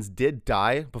Mike Robbins did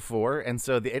die before, and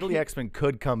so the Italy X-Men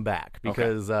could come back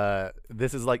because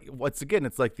this is like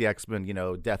it's like the X-Men.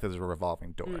 Death is a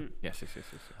revolving door. Yes.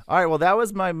 All right, well, that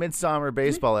was my Midsummer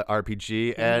Baseball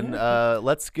RPG, and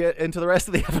let's get into the rest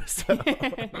of the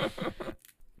episode.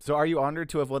 So are you honored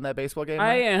to have won that baseball game?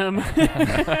 I Matt?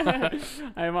 am.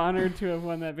 I'm honored to have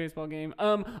won that baseball game.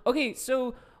 Okay,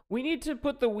 so we need to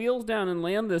put the wheels down and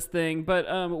land this thing, but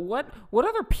what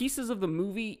other pieces of the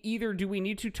movie either do we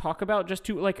need to talk about just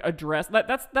to like address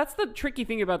that's the tricky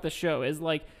thing about the show is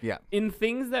like in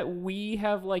things that we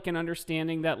have like an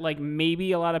understanding that like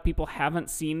maybe a lot of people haven't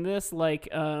seen this, like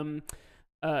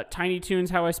Tiny Toons,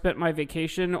 How I Spent My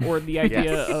Vacation, or the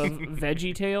idea of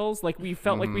Veggie Tales. Like we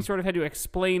felt like we sort of had to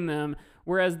explain them.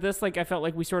 Whereas this, like, I felt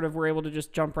like we sort of were able to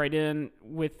just jump right in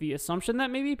with the assumption that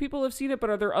maybe people have seen it,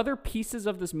 but are there other pieces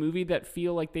of this movie that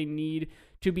feel like they need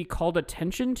to be called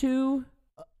attention to?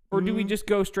 Or do we just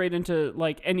go straight into,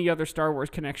 like, any other Star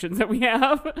Wars connections that we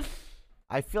have?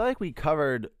 I feel like we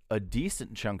covered a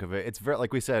decent chunk of it. It's very,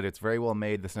 like we said, it's very well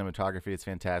made. The cinematography is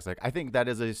fantastic. I think that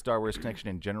is a Star Wars connection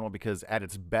in general because at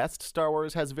its best, Star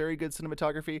Wars has very good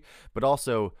cinematography, but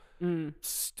also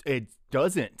it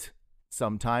doesn't.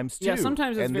 Sometimes too. Yeah,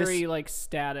 sometimes it's and very like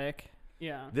static.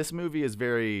 Yeah. This movie is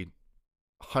very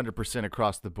 100%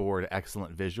 across the board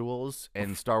excellent visuals,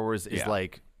 and Star Wars is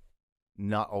like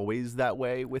not always that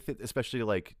way with it, especially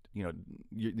like,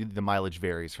 the mileage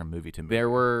varies from movie to movie. There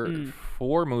were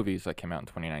 4 movies that came out in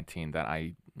 2019 that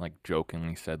I like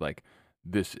jokingly said like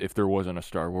this, if there wasn't a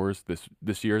Star Wars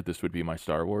this year, this would be my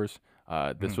Star Wars.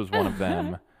 This was one of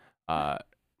them.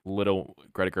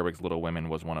 Greta Gerwig's Little Women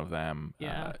was one of them.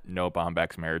 Yeah. Noah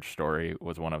Baumbach's Marriage Story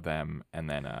was one of them, and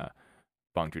then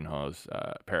Bong Joon-ho's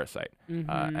Parasite.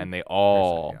 And they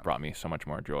all brought me so much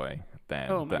more joy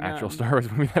than the actual Star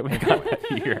Wars movie that we got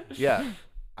that year. Yeah.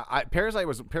 Parasite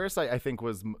I think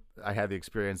I had the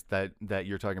experience that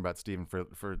you're talking about, Stephen,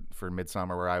 for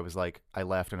Midsummer, where I was like, I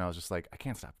left and I was just like, I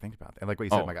can't stop thinking about it. And like what you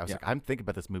said, Mike, I was like, I'm thinking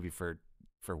about this movie for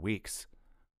weeks.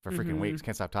 For freaking weeks.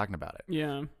 Can't stop talking about it.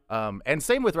 Yeah. And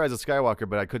same with Rise of Skywalker,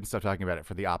 but I couldn't stop talking about it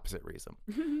for the opposite reason.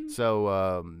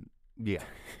 So, yeah.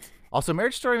 Also,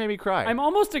 Marriage Story made me cry. I'm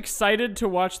almost excited to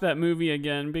watch that movie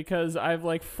again because I've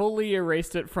like fully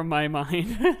erased it from my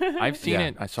mind. I've seen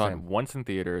it. I saw it once in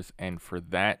theaters, and for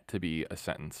that to be a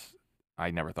sentence I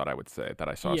never thought I would say, that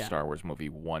I saw a Star Wars movie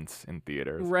once in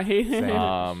theaters. Right.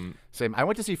 Same. I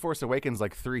went to see Force Awakens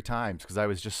like 3 times because I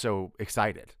was just so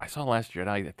excited. I saw Last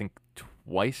Jedi, I think,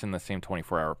 twice in the same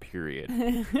 24-hour period.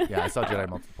 Yeah, I saw Jedi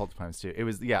multiple times too. It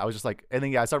was, I was just like, and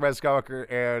then I saw Rise of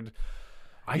Skywalker, and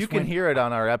you can hear it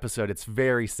on our episode. It's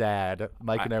very sad.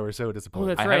 Mike and I were so disappointed. Oh,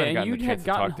 that's I right. haven't And gotten you the had chance to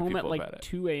gotten talk to home at people like about it.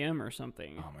 2 a.m. or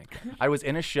something. Oh my god! I was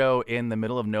in a show in the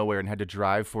middle of nowhere and had to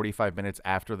drive 45 minutes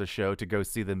after the show to go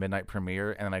see the midnight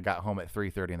premiere, and then I got home at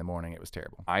 3:30 in the morning. It was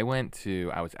terrible. I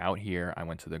was out here. I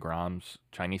went to the Grom's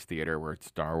Chinese Theater where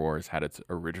Star Wars had its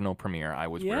original premiere. I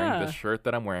was wearing this shirt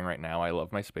that I'm wearing right now. I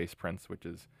love my Space Prince, which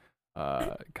is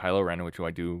Kylo Ren, which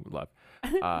I do love.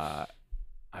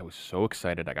 I was so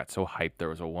excited. I got so hyped. There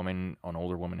was an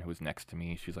older woman who was next to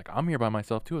me. She's like, I'm here by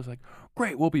myself too. I was like,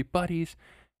 great, we'll be buddies.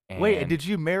 And wait, did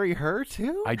you marry her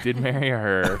too? I did marry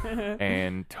her.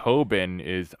 And Tobin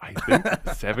is, I think,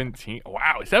 17.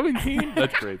 Wow, 17?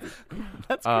 That's crazy.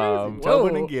 That's crazy.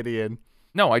 Tobin and Gideon.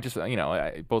 No, I just,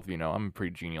 both of you know, I'm a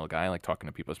pretty genial guy. I like talking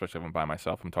to people, especially if I'm by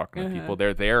myself. I'm talking to people.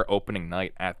 They're there opening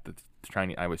night at the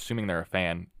Chinese. I was assuming they're a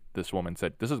fan. This woman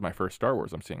said, "This is my first Star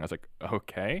Wars I'm seeing." I was like,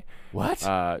 "Okay." What?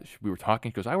 We were talking.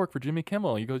 She goes, "I work for Jimmy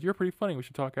Kimmel." He goes, "You're pretty funny. We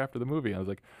should talk after the movie." I was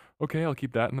like, "Okay, I'll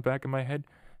keep that in the back of my head."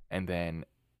 And then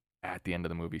at the end of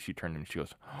the movie, she turned and she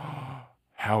goes,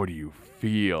 "How do you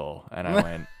feel?" And I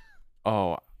went,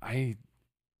 "Oh, I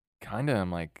kind of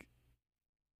am like,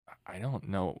 I don't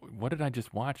know. What did I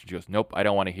just watch?" She goes, "Nope, I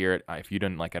don't want to hear it. If you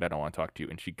didn't like it, I don't want to talk to you."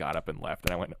 And she got up and left.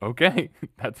 And I went, "Okay,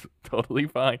 that's totally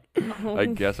fine. I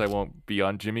guess I won't be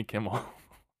on Jimmy Kimmel."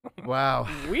 Wow.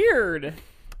 Weird.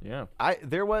 Yeah.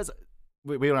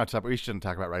 We don't have to talk. We shouldn't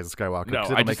talk about Rise of Skywalker. No, 'cause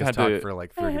I it'll just make us had to- talk for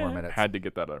like 30 more minutes. Had to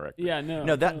get that on record. Yeah, no.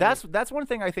 No, totally. that's one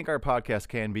thing I think our podcast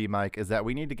can be, Mike, is that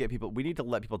we need to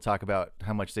let people talk about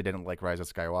how much they didn't like Rise of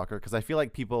Skywalker, because I feel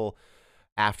like people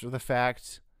after the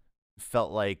fact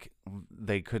felt like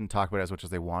they couldn't talk about it as much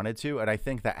as they wanted to, and I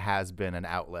think that has been an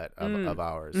outlet of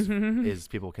ours, is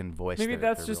people can voice Maybe their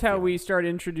that's just real how we feelings. start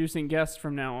introducing guests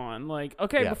from now on. Like,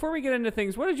 okay, Yeah. before we get into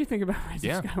things, what did you think about Rise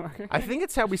Yeah. of Skywalker? I think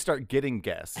it's how we start getting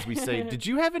guests. We say, "Did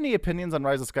you have any opinions on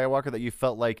Rise of Skywalker that you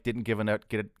felt like didn't get enough?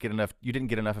 You didn't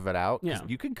get enough of it out? 'Cause Yeah.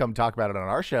 you can come talk about it on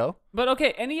our show." But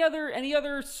okay, any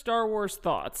other Star Wars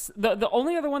thoughts? The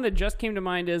only other one that just came to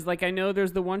mind is, like, I know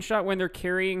there's the one shot when they're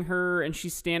carrying her and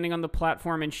she's standing on the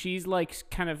platform and she's like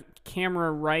kind of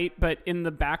camera right, but in the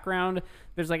background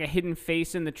there's like a hidden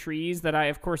face in the trees that I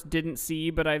of course didn't see,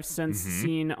 but I've since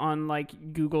seen on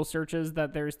like Google searches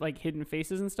that there's like hidden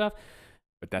faces and stuff.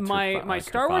 But that's my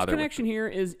Star Wars father would- connection here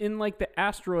is in like the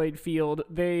asteroid field.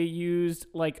 They used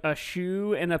like a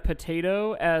shoe and a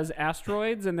potato as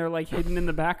asteroids, and they're like hidden in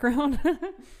the background.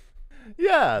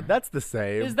 Yeah, that's the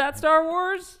same. Is that Star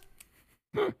Wars?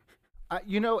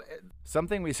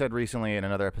 Something we said recently in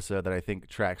another episode that I think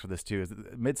tracks with this too is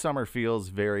that Midsummer feels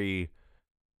very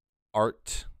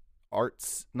arts,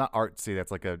 not artsy.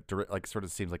 That's like sort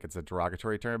of seems like it's a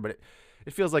derogatory term, but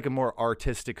it feels like a more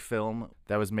artistic film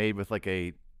that was made with like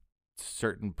a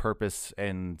certain purpose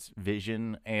and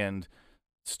vision. And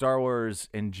Star Wars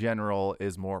in general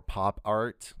is more pop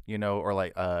art, or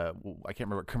like I can't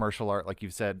remember, commercial art, like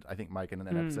you've said, I think, Mike, in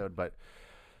an episode, but.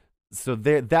 So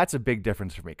that's a big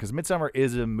difference for me, because Midsommar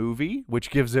is a movie, which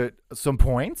gives it some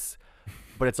points,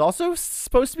 but it's also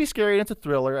supposed to be scary, and it's a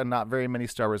thriller, and not very many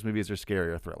Star Wars movies are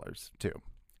scary or thrillers, too.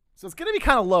 So it's going to be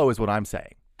kind of low is what I'm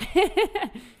saying.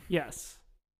 Yes.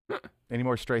 Any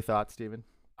more stray thoughts, Steven?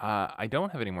 I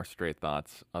don't have any more straight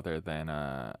thoughts other than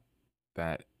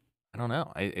that I don't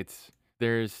know.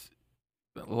 There's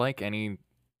like any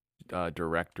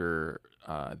director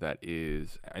that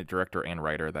is a director and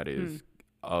writer that is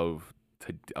of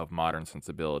modern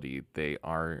sensibility. They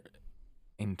are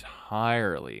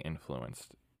entirely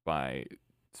influenced by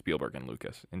Spielberg and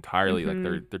Lucas. Entirely, like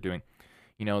they're doing.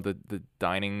 The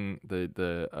dining,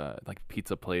 the like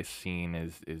pizza place scene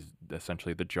is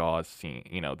essentially the Jaws scene.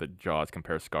 The Jaws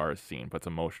compare scars scene, but it's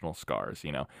emotional scars.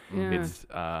 Yeah. It's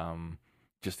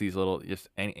just these little,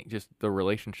 just the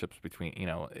relationships between.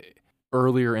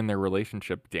 Earlier in their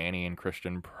relationship, Danny and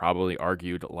Christian probably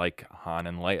argued like Han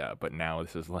and Leia, but now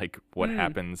this is like what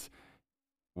happens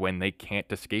when they can't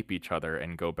escape each other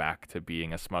and go back to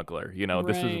being a smuggler.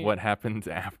 This is Right. what happens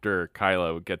after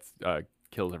Kylo gets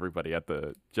kills everybody at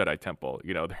the Jedi Temple.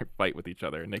 They fight with each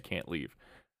other and they can't leave.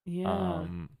 Yeah.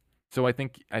 So I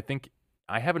think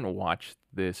I haven't watched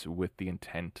this with the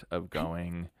intent of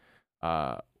going,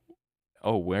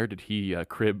 where did he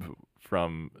crib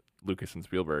from Lucas and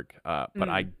Spielberg? But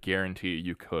I guarantee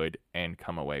you could and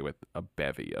come away with a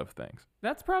bevy of things.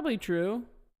 That's probably true.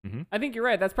 Mm-hmm. I think you're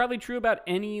right. That's probably true about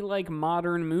any like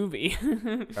modern movie.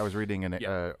 I was reading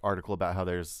an article about how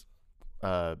there's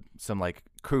some like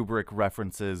Kubrick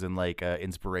references and like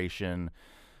inspiration,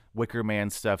 Wicker Man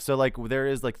stuff. So like there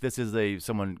is like this is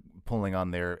someone pulling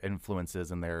on their influences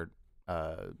and their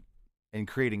and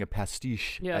creating a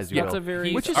pastiche, Yes, as you that's will, a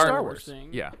very which is Star Star Wars Wars. thing.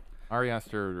 Yeah. Ari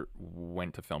Aster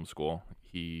went to film school.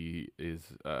 He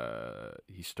is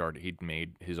he'd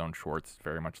made his own shorts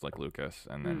very much like Lucas,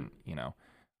 and then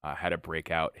had a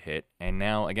breakout hit. And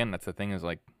now again, that's the thing, is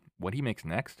like what he makes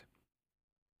next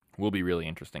will be really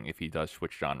interesting if he does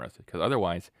switch genres, because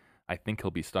otherwise I think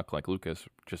he'll be stuck like Lucas,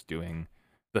 just doing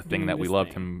the thing that we this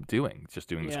loved thing. him doing, just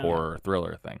doing this Yeah. horror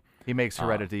thriller thing. He makes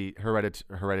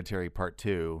Hereditary Part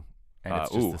 2, and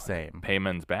it's just the same.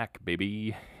 Payman's back,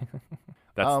 baby.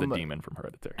 That's the Um, demon from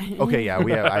Hereditary. Okay, yeah,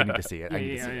 I need to see it. I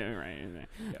need to see it. Right.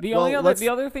 Well, The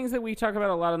other things that we talk about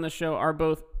a lot on the show are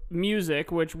both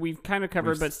music, which we've kind of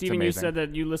covered, but It's Steven, you amazing. said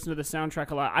that you listen to the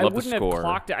soundtrack a lot. I Love the wouldn't have score.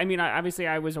 clocked it. I mean, obviously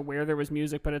I was aware there was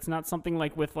music, but it's not something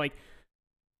like with like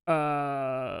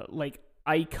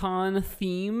icon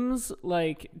themes,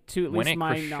 like to at When least it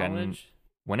my crescend- knowledge.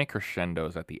 When it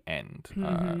crescendos at the end,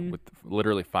 Mhm. with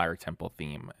literally Fire Temple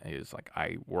theme, is like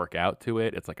I work out to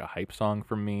it. It's like a hype song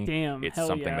for me. Damn, It's hell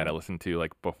something yeah. that I listen to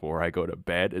like before I go to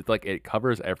bed. It's like it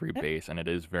covers every base, and it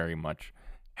is very much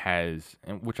has,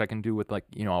 and which I can do with, like,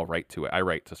 I'll write to it. I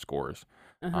write to scores.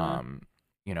 And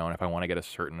if I want to get a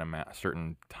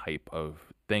certain type of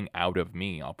thing out of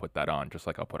me, I'll put that on, just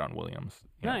like I'll put on Williams.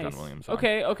 Nice. Don Williams on.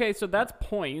 Okay, so that's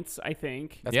points, I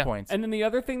think. That's points. And then the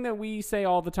other thing that we say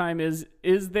all the time is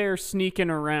there sneaking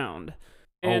around?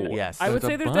 And yes. I would There's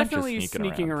say a there's bunch of definitely sneaking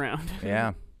sneaking around.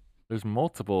 Yeah. There's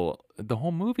multiple. The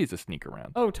whole movie's a sneak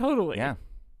around. Oh, totally. Yeah.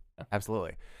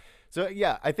 Absolutely. So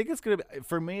yeah, I think it's gonna be,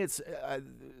 for me. It's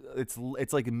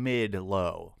like mid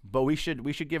low, but we should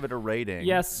give it a rating.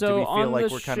 Yes. So do we feel on like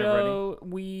the we're kind of ready? show,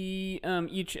 we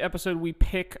each episode we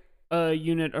pick a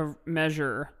unit of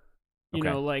measure. You Okay.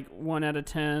 know, like 1 out of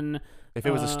 10. If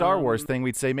it was a Star Wars thing,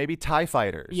 we'd say maybe TIE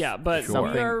fighters. Yeah, but Sure.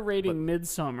 we are rating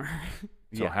Midsummer.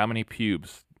 So how many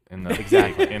pubes in the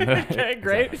Exactly. in the Okay,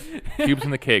 great. pubes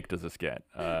in the cake does this get?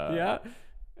 Yeah.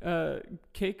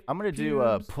 Cake. I'm gonna do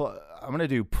pubes. I'm gonna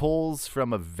do pulls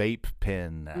from a vape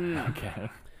pen. Okay.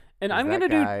 And 'Cause I'm that gonna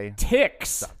guy do ticks.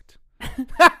 Sucked.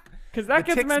 Because that The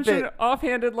gets ticks mentioned bit-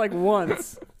 offhanded like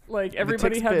once. Like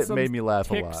everybody ticks had bit some made me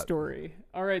laugh a tick lot. story.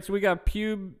 All right, so we got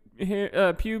pube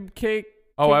cake.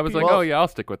 Oh, cake I was like, pubes. oh yeah, I'll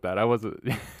stick with that. I wasn't.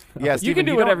 Yeah, Steven,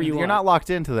 do don't- whatever you You're want. not locked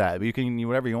into that, but you can do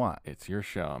whatever you want. It's your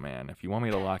show, man. If you want me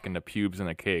to lock into pubes in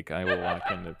a cake, I will lock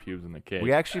into pubes in the cake.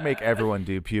 We actually make everyone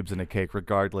do pubes in a cake,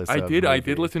 regardless. I of did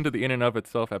movie. listen to the In and of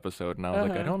Itself episode, and I was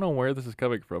like, I Uh-huh. don't know where this is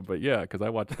coming from, but yeah, because I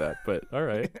watched that. But all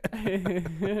right.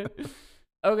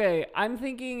 Okay, I'm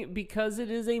thinking because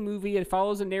it is a movie, it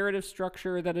follows a narrative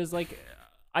structure that is like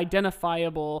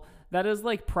identifiable. That is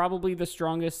like probably the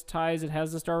strongest ties it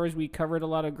has to Star Wars. We covered a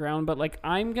lot of ground, but like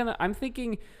I'm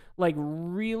thinking like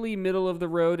really middle of the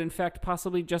road. In fact,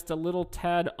 possibly just a little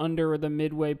tad under the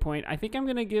midway point. I think I'm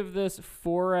gonna give this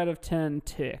 4 out of 10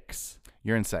 ticks.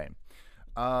 You're insane.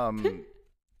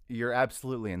 You're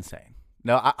absolutely insane.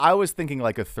 No, I was thinking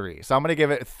like a 3, so I'm gonna give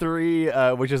it 3,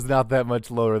 which is not that much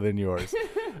lower than yours.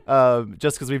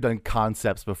 Just because we've done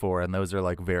concepts before, and those are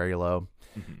like very low.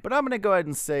 But I'm gonna go ahead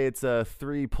and say it's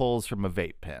 3 pulls from a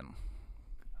vape pen.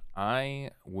 I'm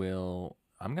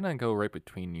gonna go right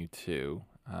between you two,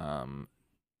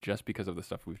 just because of the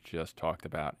stuff we've just talked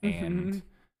about and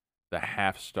the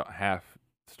half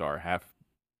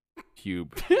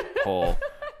cube pull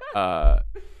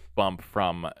bump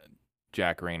from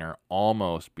Jack Rayner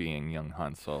almost being young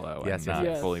Han Solo Yes, and not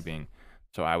yes. fully being.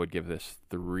 So I would give this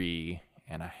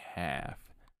 3.5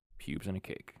 pubes in a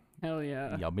cake. Hell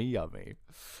yeah. Yummy, yummy.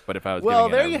 But if I was Well,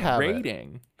 giving there it you a have it.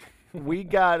 rating, We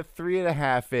got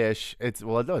 3.5-ish. It's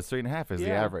 3.5 is the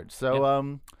Yeah. average.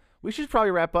 So we should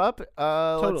probably wrap up.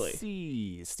 Totally. Let's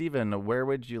see, Steven, where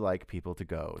would you like people to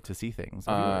go to see things?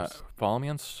 of yours? follow me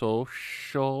on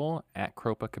social at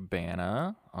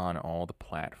Copacabana on all the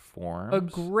platforms. A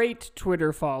great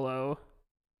Twitter follow.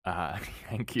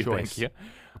 Thank you, Choice. thank you.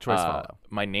 Choice follow.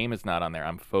 My name is not on there.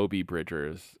 I'm Phoebe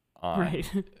Bridgers. Right.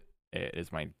 It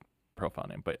is my profile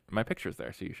name, but my picture's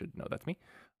there, so you should know that's me.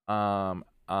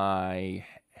 I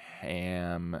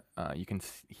am. You can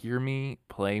hear me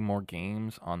play more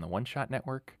games on the One Shot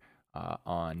Network,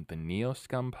 on the Neo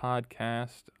Scum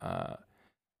podcast,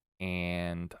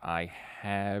 and I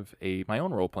have my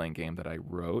own role playing game that I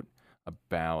wrote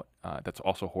about that's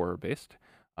also horror based,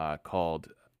 called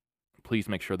 "Please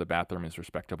Make Sure the Bathroom is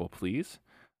Respectable, Please."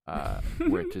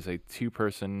 Which is a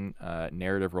 2-person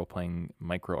narrative role-playing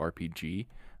micro RPG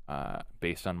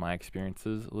based on my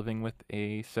experiences living with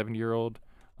a 70-year-old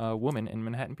woman in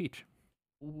Manhattan Beach.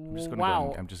 I'm just gonna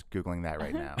Wow. I'm just Googling that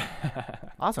right now.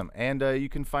 Awesome. And you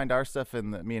can find our stuff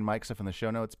me and Mike's stuff in the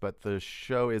show notes, but the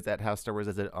show is at How Star Wars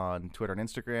Is It on Twitter and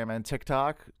Instagram and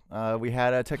TikTok. We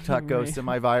had a TikTok go Right.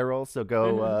 semi-viral, so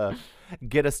go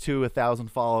get us to 1,000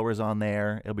 followers on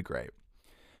there. It'll be great.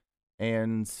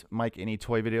 And Mike, any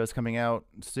toy videos coming out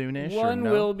soonish? One or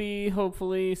no? will be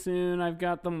hopefully soon. I've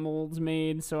got the molds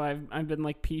made, so I've been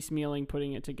like piecemealing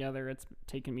putting it together. It's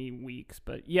taken me weeks,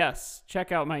 but yes,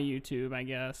 check out my YouTube, I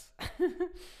guess.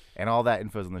 And all that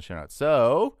info's in the show notes.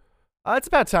 So it's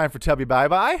about time for Tubby Bye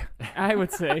Bye. I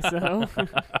would say so.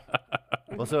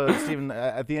 Well, so Stephen,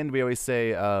 at the end we always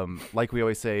say,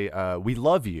 we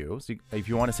love you. So if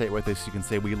you want to say it with us, you can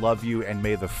say we love you and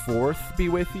may the 4th be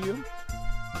with you.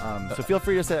 So feel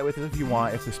free to say that with us if you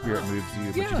want, if the spirit moves you,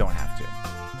 but you don't have to.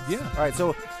 Yeah. All right,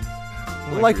 so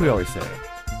like we always say,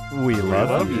 we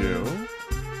love you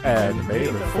and may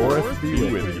the 4th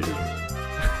be with you.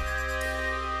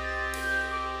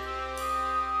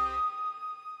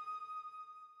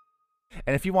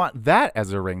 And if you want that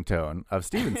as a ringtone of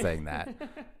Steven saying that,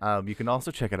 you can also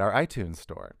check out our iTunes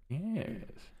store. Yes.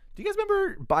 Do you guys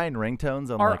remember buying ringtones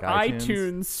on Our like iTunes?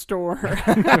 iTunes store.